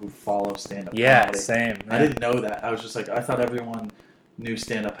of people who follow stand-up comedy. Same. Yeah. I didn't know that. I was just I thought everyone knew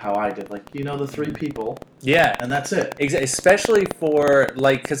stand-up how I did. The three people. Yeah. And that's it. Especially for,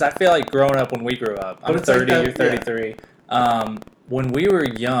 because I feel like growing up when we grew up. I'm 30, you're 33. Yeah. When we were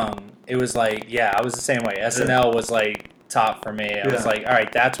young, it was I was the same way. SNL was top for me. I was all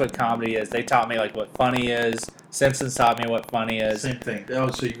right, that's what comedy is. They taught me what funny is. Simpsons taught me what funny is. Same thing. Oh,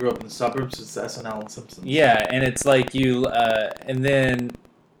 so you grew up in the suburbs? It's SNL and Simpsons. Yeah, and it's you, and then,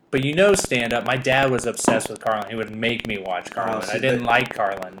 but stand up. My dad was obsessed with Carlin. He would make me watch Carlin. I didn't like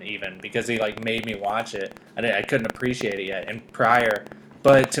Carlin even because he made me watch it. I couldn't appreciate it yet. And prior,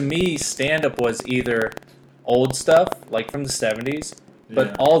 but to me, stand up was either old stuff, from the 70s,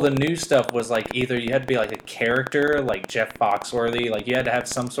 but all the new stuff was either you had to be a character, Jeff Foxworthy, you had to have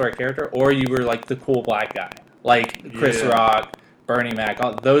some sort of character, or you were the cool black guy, Chris Rock, Bernie Mac.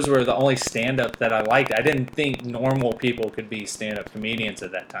 Those were the only stand-up that I liked. I didn't think normal people could be stand-up comedians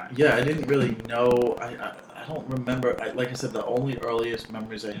at that time. Yeah, I didn't really know. I don't remember. Like I said, the only earliest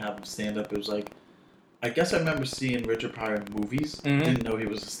memories I have of stand-up was I guess I remember seeing Richard Pryor in movies. Didn't know he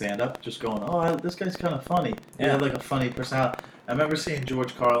was a stand-up. Just going, this guy's kind of funny. He had a funny personality. I remember seeing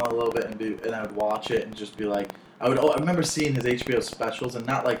George Carlin a little bit, and I would watch it and just be I remember seeing his HBO specials, and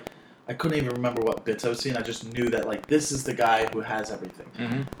not I couldn't even remember what bits I was seeing. I just knew that this is the guy who has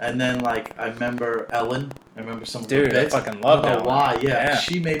everything. And then I remember Ellen. I remember some of the bits. I fucking loved Ellen. I Ellen. don't know why. Yeah,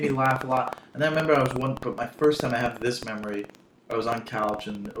 she made me laugh a lot. And then I remember but my first time I have this memory. I was on couch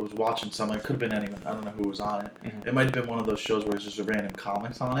and I was watching something. It could have been anyone. I don't know who was on it. It might have been one of those shows where it's just a random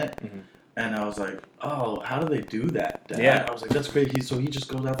comics on it. And I was like, oh, how do they do that, Dad? Yeah. I was like, that's great. So he just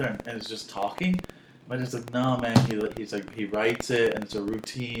goes out there and is just talking? I just no, man. He writes it and it's a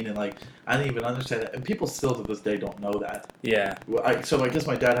routine and I didn't even understand it. And people still to this day don't know that. Yeah. So I guess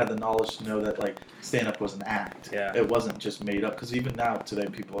my dad had the knowledge to know that stand-up was an act. Yeah. It wasn't just made up. Because even now today,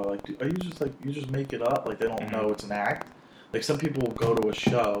 people are are you just you just make it up? They don't know it's an act. Some people will go to a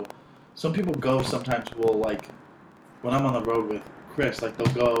show. Some people go sometimes will when I'm on the road with Chris, they'll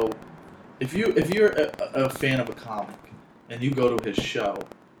go. If you're a fan of a comic and you go to his show,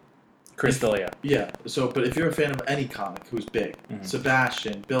 Chris D'Elia. Yeah. So, but if you're a fan of any comic who's big,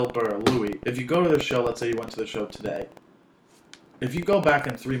 Sebastian, Bill Burr, Louis, if you go to their show, let's say you went to their show today. If you go back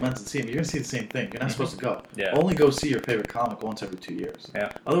in 3 months and see them, you're going to see the same thing. You're not supposed to go. Yeah. Only go see your favorite comic once every 2 years.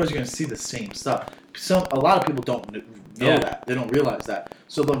 Yeah. Otherwise, you're going to see the same stuff. A lot of people don't know that. They don't realize that.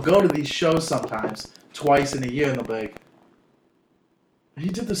 So they'll go to these shows sometimes twice in a year, and they'll be he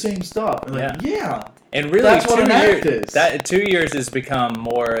did the same stuff. And and really, that's what an act is. 2 years has become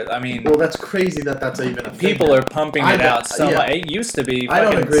more. I mean, well, that's crazy that's even a thing. People are pumping it out so much. It used to be. I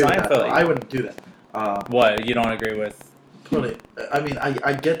don't agree with Seinfeld. that. I wouldn't do that. What you don't agree with? I mean,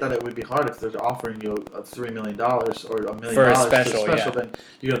 I get that it would be hard if they're offering you $3 million or $1 million for a special, yeah. Then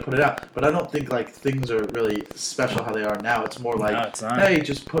you're gonna put it out. But I don't think things are really special how they are now. It's more No, it's not. hey,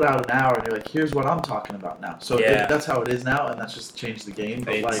 just put out an hour and you're here's what I'm talking about now. So that's how it is now, and that's just changed the game.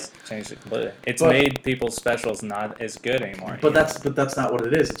 But it's changed it completely. It's made people's specials not as good anymore. But that's not what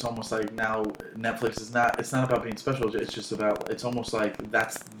it is. It's almost now Netflix is not. It's not about being special. It's just about. It's almost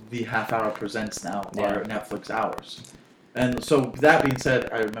that's the half hour presents now are Netflix hours. And so that being said,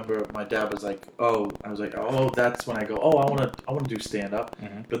 I remember my dad was that's when I go, I want to do stand up.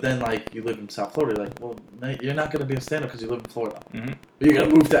 But then you live in South Florida, well, you're not going to be a stand up because you live in Florida. You're going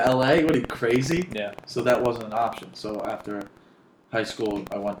to move to LA? What are you, crazy? Yeah. So that wasn't an option. So after high school,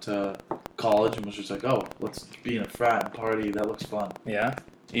 I went to college and was just let's be in a frat and party. That looks fun. Yeah.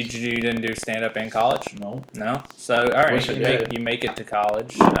 You didn't do stand up in college? No. No. So all right, you make it to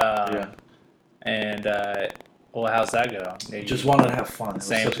college. And well, how's that go? Just wanted to have fun. It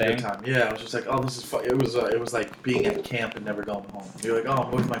Same was such thing. a good time. Yeah, I was just this is fun. It was like being at camp and never going home. You're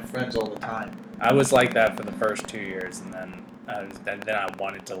I'm with my friends all the time. I was like that for the first 2 years, and then I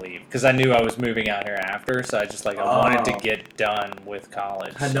wanted to leave because I knew I was moving out here after. So I just I wanted to get done with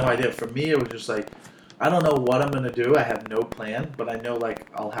college. I had no idea. For me, it was just I don't know what I'm gonna do. I have no plan, but I know like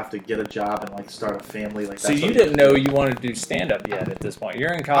I'll have to get a job and like start a family. Like So that's you what- didn't know you wanted to do stand-up yet at this point.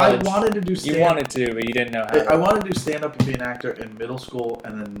 You're in college. I wanted to do stand. You wanted to, but you didn't know how. I wanted to do stand up and be an actor in middle school,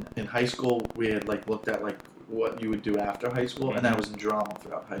 and then in high school we had like looked at like what you would do after high school, and I was in drama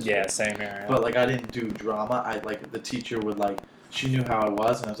throughout high school. Yeah, same here. But like I didn't do drama. I like the teacher would like. She knew how I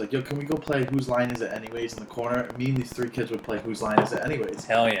was, and I was like, "Yo, can we go play Whose Line Is It Anyways in the corner?" And me and these 3 kids would play Whose Line Is It Anyways.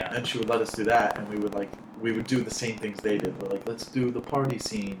 Hell yeah. And she would let us do that, and we would do the same things they did. We're like, let's do the party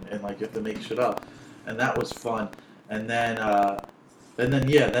scene, and like you have to make shit up, and that was fun. And then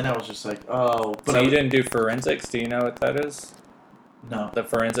then I was just like, oh. But So you didn't do forensics? Do you know what that is? No. The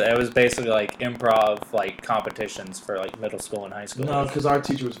forensic. It was basically like improv, like competitions for like middle school and high school. No, because our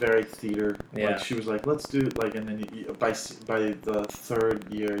teacher was very theater. Yeah. Like she was like, let's do like, and then by the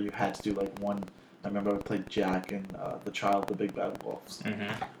 3rd year you had to do like one. I remember I played Jack in The Child, the Big Bad Wolves.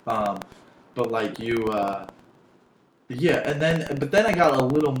 Mm-hmm. But like you, yeah, but then I got a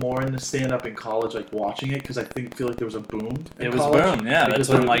little more into stand up in college, like watching it because I feel like there was a boom. It was boom, yeah. That's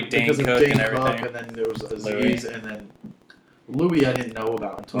when like Dane Cook and everything. And then there was Aziz, and then Louis I didn't know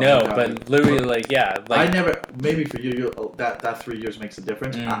about until No, I got but Louis, like, yeah. Like, I never, maybe for you, that 3 years makes a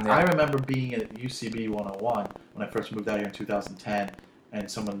difference. Yeah. I remember being at UCB 101 when I first moved out here in 2010, and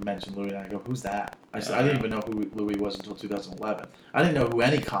someone mentioned Louis, and I go, who's that? I said, I didn't even know who Louis was until 2011. I didn't know who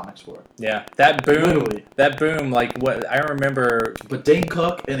any comics were. Yeah, that boom, Literally. like, what I remember. But Dane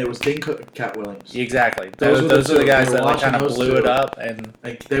Cook, and it was Dane Cook and Cat Williams. Exactly. Those Those were are the the guys two. that like Watching kind of those blew two. it up. And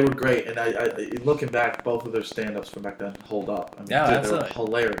Like, they were great, and I looking back, both of their stand-ups from back then hold up. I mean, Yeah, they were absolutely.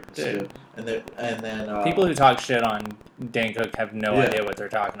 hilarious, Dude. dude. And then people who talk shit on Dane Cook have no Yeah. idea what they're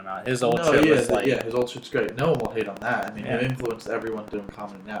talking about. His old shit was like, his old shit's great. No one will hate on that. I mean, Yeah. he influenced everyone doing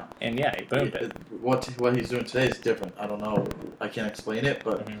comedy now. and yeah, he boomed it. What he's doing today is different. I don't know. I can't explain it,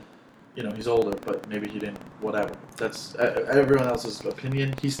 but Mhm. you know, he's older. But maybe he didn't. Whatever. That's everyone else's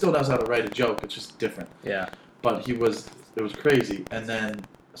opinion. He still knows how to write a joke. It's just different. Yeah. But it was crazy. And then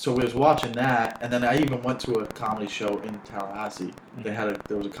so we was watching that, and then I even went to a comedy show in Tallahassee.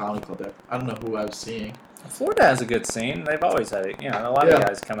 There was a comedy club there. I don't know who I was seeing. Florida has a good scene. They've always had it. You know, a lot of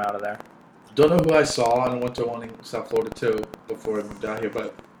guys come out of there. Don't know who I saw, and I went to one in South Florida too before I moved out here.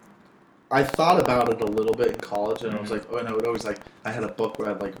 But I thought about it a little bit in college, and I was like, oh, and I would always like, I had a book where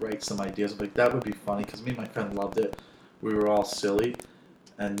I'd like write some ideas. I'm like, that would be funny because me and my friend loved it. We were all silly.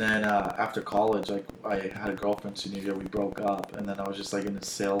 And then after college, like I had a girlfriend senior year, we broke up, and then I was just like in the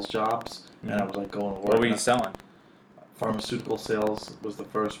sales jobs, and I was like going to work. What were you selling? Pharmaceutical sales was the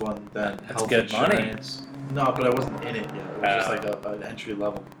first one, then That's health good insurance. No, but I wasn't in it yet. It was just Oh. like an entry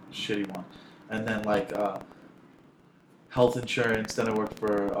level shitty one, and then like health insurance. Then I worked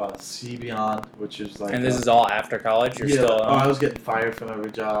for CBeyond, which is like. And this is all after college? You're yeah. still. Oh, I was getting fired from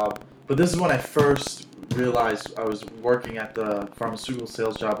every job, but this is when I first realized I was working at the pharmaceutical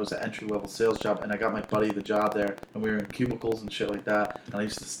sales job. It was an entry level sales job, and I got my buddy the job there, and we were in cubicles and shit like that. And I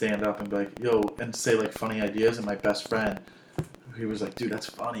used to stand up and be like, "Yo," and say like funny ideas. And my best friend, he was like, "Dude, that's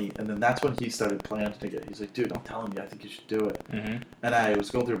funny." And then that's when he started planning it. He's like, "Dude, I'm telling you, I think you should do it." Mm-hmm. And I was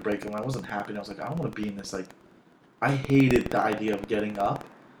going through a break, and I wasn't happy. And I was like, I don't want to be in this. Like, I hated the idea of getting up.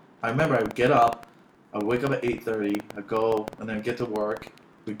 I remember I would get up, I would wake up at 8:30, I'd go, and then I'd get to work.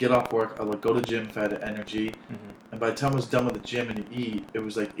 We'd get off work, I would go to gym if I had energy. And by the time I was done with the gym and to eat, it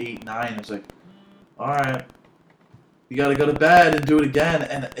was like 8, 9. It was like, all right, you got to go to bed and do it again.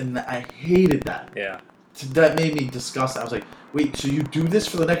 And I hated that. Yeah. That made me disgusted. I was like, wait, so you do this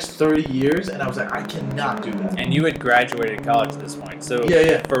for the next 30 years? And I was like, I cannot do that. And you had graduated college at this point. So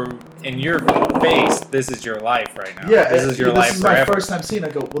Yeah. for in your face, this is your life right now. Yeah, This is your life This is forever. my first time seeing it.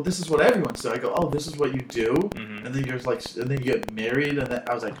 I go, well, this is what everyone's doing. I go, oh, this is what you do? Mhm. And then you're like, and then you get married, and then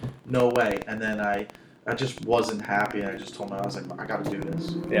I was like, no way. And then I just wasn't happy, and I just told my, I was like, I gotta do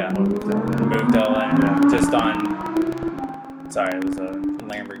this. Yeah. I moved to LA. Moved to LA. Just on. Sorry, it was a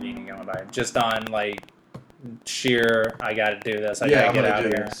Lamborghini going by. Just on like sheer. I got to do this. I Yeah, got I'm to get gonna out do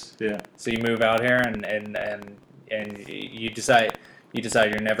of here. this. Yeah. So you move out here, and you decide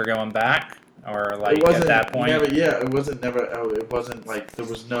you're never going back, or like It wasn't at that point. Never, yeah, it wasn't never. Oh, it wasn't like there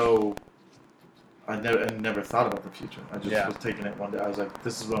was no. I never thought about the future. I just was taking it one day. I was like,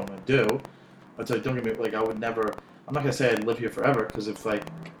 this is what I'm gonna do. But like, don't get me like I would never. I'm not gonna say I'd live here forever because if like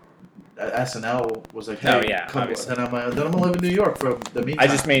SNL was like, hey, Oh, yeah, come, obviously. then I'm gonna live in New York for the meantime.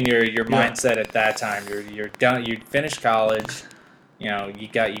 I just mean your Yeah. mindset at that time. You're done. You finished college. You know, you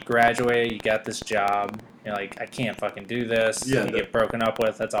graduated. You got this job. You're like, I can't fucking do this. Yeah, You get broken up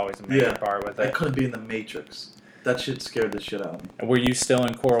with. That's always a major part with I it. couldn't be in the Matrix. That shit scared the shit out of me. Were you still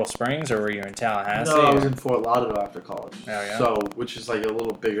in Coral Springs, or were you in Tallahassee? No, I was in Fort Lauderdale after college. Oh, yeah? So, which is like a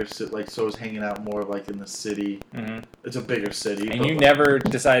little bigger city. Like, so I was hanging out more like in the city. Mm-hmm. It's a bigger city. And you never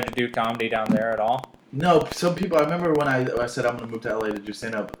decided to do comedy down there at all? No, some people. I remember when I said I'm going to move to LA to do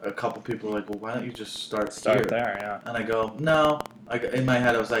stand up. A couple people were like, "Well, why don't you just start here?" There, yeah. And I go, "No." In my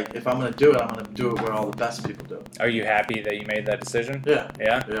head, I was like, "If I'm going to do it, I'm going to do it where all the best people do." Are you happy that you made that decision? Yeah.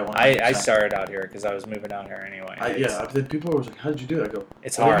 Yeah. Yeah. 100%. I started out here because I was moving out here anyway. Then people were like, "How did you do it?" I go,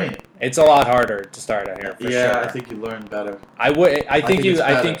 It's "What do you hard. mean?" It's a lot harder to start out here. For Yeah, sure. I think you learn better. I think you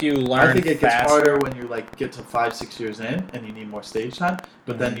learn. I think it gets faster. harder when you like get to 5-6 years in and you need more stage time.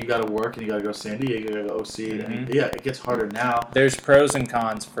 But then you got to work and you got to go San Diego, you got to go OC. And it gets harder now. There's pros and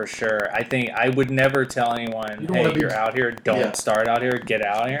cons for sure. I think I would never tell anyone, "Hey, you're out here. Don't start out here. Get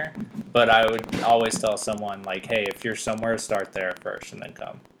out here." But I would always tell someone like, "Hey, if you're somewhere, start there first and then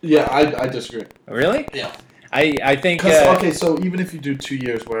come." Yeah, I disagree. Really? Yeah. I think. Okay, so even if you do 2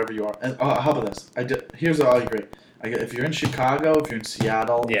 years wherever you are, and how about this? Here's what I agree. If you're in Chicago, if you're in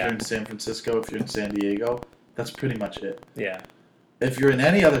Seattle, if you're in San Francisco, if you're in San Diego, that's pretty much it. Yeah. If you're in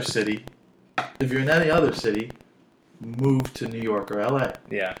any other city, move to New York or LA.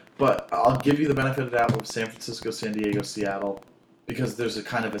 Yeah. But I'll give you the benefit of the doubt of San Francisco, San Diego, Seattle, because there's a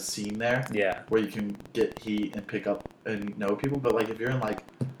kind of a scene there. Yeah. Where you can get heat and pick up and know people. But like if you're in like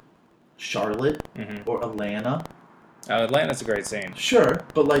Charlotte or Atlanta. Oh, Atlanta's a great scene. Sure,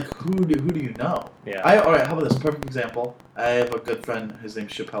 but like who do you know? Yeah. All right, how about this? Perfect example. I have a good friend. His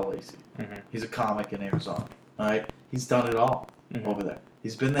name's Chappelle Lacey. He's a comic in Arizona. All right, he's done it all over there.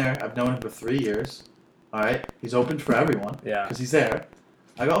 He's been there. I've known him for 3 years. All right, he's open for everyone. Yeah. Because he's there.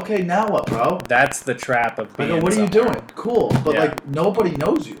 I go, okay, now what, bro? That's the trap of being. I go, what are you doing? Cool, but like nobody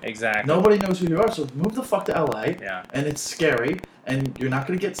knows you. Exactly. Nobody knows who you are. So move the fuck to LA. Yeah. And it's scary, and you're not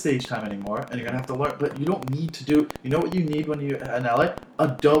gonna get stage time anymore, and you're gonna have to learn. But you don't need to do. You know what you need when you're in LA? A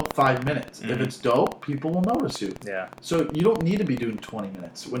dope 5 minutes. If it's dope, people will notice you. Yeah. So you don't need to be doing 20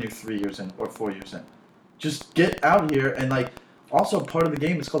 minutes when you're 3 years in or 4 years in. Just get out here and like. Also, part of the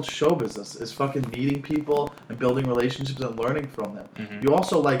game is called show business. Is fucking meeting people and building relationships and learning from them. You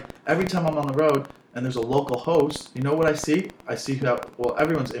also, like, every time I'm on the road and there's a local host, you know what I see? I see how, well,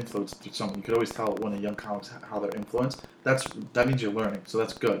 everyone's influenced through something. You could always tell when a young comic's how they're influenced. That means you're learning, so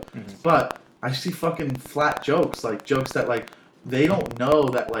that's good. But I see fucking flat jokes, like jokes that, like, they don't know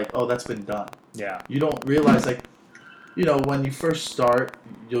that, like, oh, that's been done. Yeah. You don't realize, like, you know, when you first start,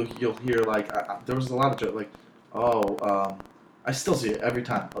 you'll hear, like, there was a lot of jokes, like, I still see it every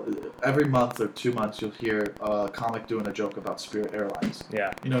time. Every month or 2 months, you'll hear a comic doing a joke about Spirit Airlines.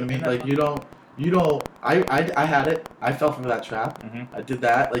 Yeah. You know what I mean? Like, you don't, I had it. I fell for that trap. I did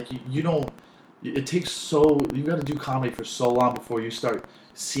that. Like, you don't, it takes you got to do comedy for so long before you start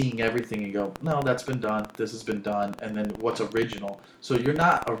seeing everything and go, no, that's been done. This has been done. And then what's original? So you're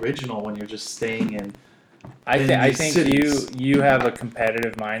not original when you're just staying in. I think you have a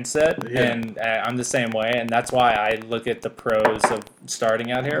competitive mindset, and I'm the same way, and that's why I look at the pros of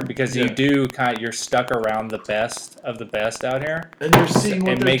starting out here, because you're stuck around the best of the best out here, and you're seeing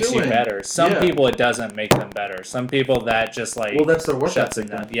what it they're makes doing. You better. Some people it doesn't make them better. Some people that just like that's their work shuts ethic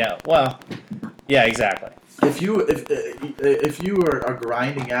them down. then. Yeah, well, yeah, exactly. If you are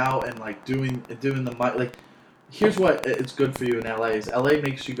grinding out and like doing the like, here's what it's good for you in LA is LA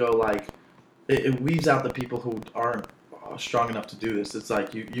makes you go like. It weeds out the people who aren't strong enough to do this. It's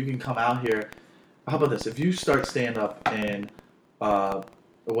like you can come out here. How about this? If you start stand-up in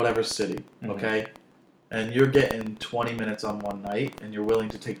whatever city, okay, and you're getting 20 minutes on one night, and you're willing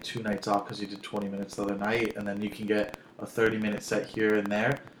to take 2 nights off because you did 20 minutes the other night, and then you can get a 30-minute set here and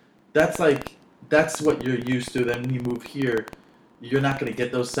there, that's what you're used to. Then when you move here, you're not going to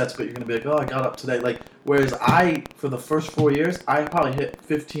get those sets, but you're going to be like, oh, I got up today. Like, whereas for the first 4 years, I probably hit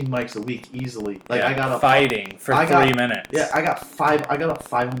 15 mics a week easily. Like, I got up fighting for 3 minutes. Yeah, I got up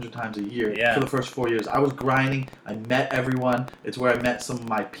 500 times a year for the first 4 years. I was grinding. I met everyone. It's where I met some of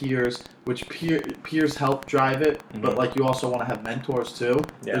my peers, which peers help drive it. But like, you also want to have mentors too.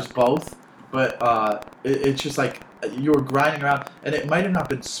 Yeah. There's both. But it's just like you were grinding around, and it might have not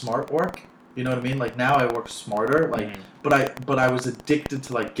been smart work. You know what I mean? Like, now I work smarter. Like, but I was addicted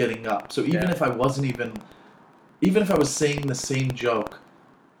to like getting up. So even if I was saying the same joke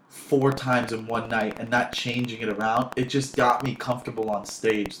 4 times in one night and not changing it around, it just got me comfortable on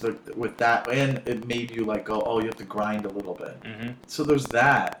stage with that, and it made you like go, oh, you have to grind a little bit. So there's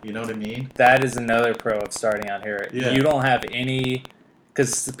that. You know what I mean? That is another pro of starting out here. Yeah. You don't have any,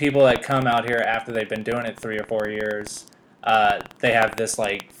 because the people that come out here after they've been doing it 3 or 4 years. They have this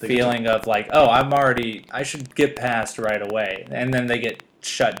like feeling of like, oh, I should get past right away, and then they get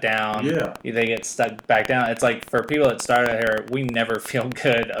shut down. Yeah. They get stuck back down. It's like for people that started out here, we never feel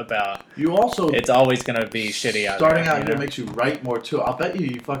good about. You also It's always gonna be shitty out starting there. out here makes you write more too. I'll bet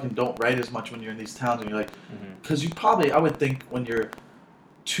you fucking don't write as much when you're in these towns and you're like, because you probably, I would think when you're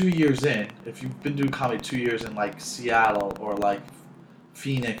 2 years in, if you've been doing comedy 2 years in like Seattle or like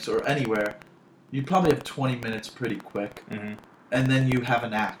Phoenix or anywhere, you probably have 20 minutes pretty quick, and then you have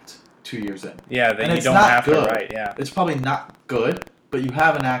an act 2 years in. Yeah, then and you don't have to write. Yeah, it's probably not good, but you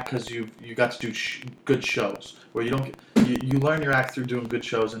have an act because you got to do good shows where you don't you learn your act through doing good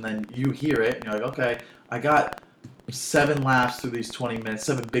shows, and then you hear it and you're like, okay, I got 7 laughs through these 20 minutes,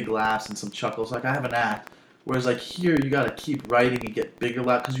 7 big laughs and some chuckles. Like I have an act. Whereas like here, you got to keep writing and get bigger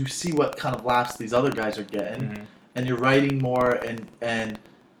laughs because you see what kind of laughs these other guys are getting, and you're writing more and.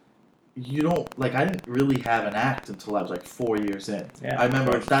 You don't, like, I didn't really have an act until I was, like, 4 years in. Yeah, I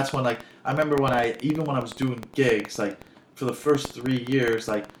remember, that's when, like, even when I was doing gigs, like, for the first 3 years,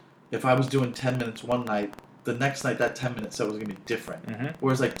 like, if I was doing 10 minutes one night, the next night that 10 minute set was going to be different.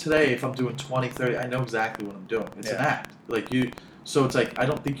 Whereas, like, today, if I'm doing 20, 30, I know exactly what I'm doing. It's an act. Like, so it's like, I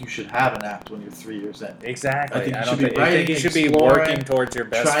don't think you should have an act when you're 3 years in. Exactly. I think I you don't should be writing, you should be working towards your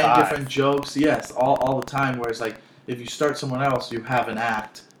best trying 5. different jokes, yes, all the time. Whereas, like, if you start somewhere else, you have an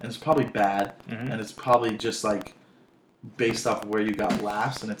act, and it's probably bad, and it's probably just, like, based off where you got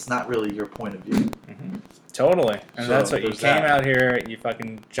laughs, and it's not really your point of view. Totally. And So that's what you came out here, you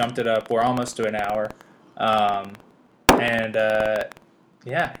fucking jumped it up. We're almost to an hour.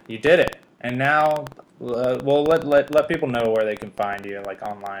 Yeah, you did it. And now, well, let people know where they can find you, like,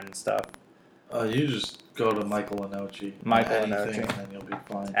 online and stuff. You just go to Michael Lenoci. Lenoci. And then you'll be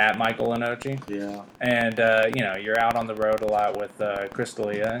fine. At Michael Lenoci. Yeah. And you're out on the road a lot with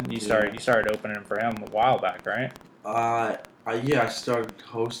Crystalia. You started opening for him a while back, right? I started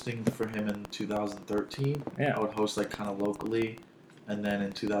hosting for him in 2013. Yeah. I would host like kind of locally, and then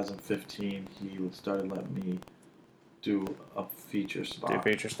in 2015 he started letting me do a feature spot. Do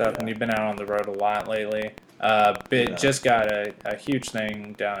feature stuff, and you've been out on the road a lot lately. Just got a huge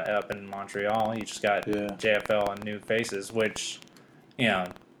thing up in Montreal. You just got JFL and New Faces, which,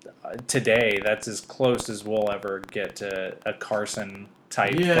 today that's as close as we'll ever get to a Carson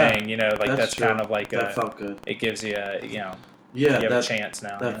type thing. That's kind of like that felt good. It gives you you have a chance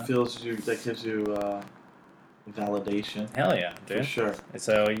now. That gives you validation. Hell yeah, dude. For sure.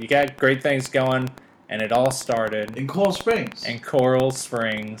 So you got great things going. And it all started in Coral Springs.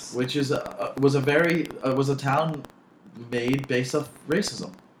 Which is was a town made based off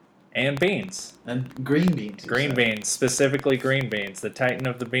racism and beans and green beans. Green beans, specifically green beans, the titan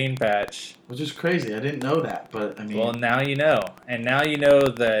of the bean patch. Which is crazy. I didn't know that, but I mean. Well, now you know, and now you know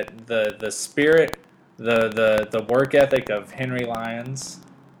that the spirit, the work ethic of Henry Lyons,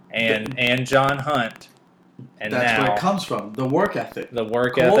 and John Hunt. And that's now, where it comes from, the work ethic. The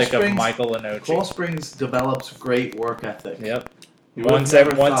work ethic of Michael Lenoci. Coral Springs develops great work ethic. Yep. Once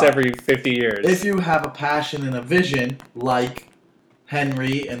every 50 years. If you have a passion and a vision, like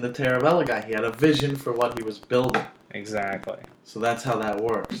Henry and the Taravella guy, he had a vision for what he was building. Exactly. So that's how that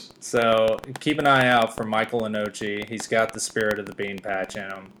works. So keep an eye out for Michael Lenoci. He's got the spirit of the bean patch in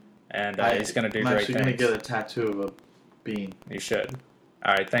him, and he's going to do great things. I'm actually going to get a tattoo of a bean. You should.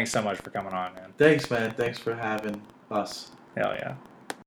 All right, thanks so much for coming on, man. Thanks, man. Thanks for having us. Hell yeah.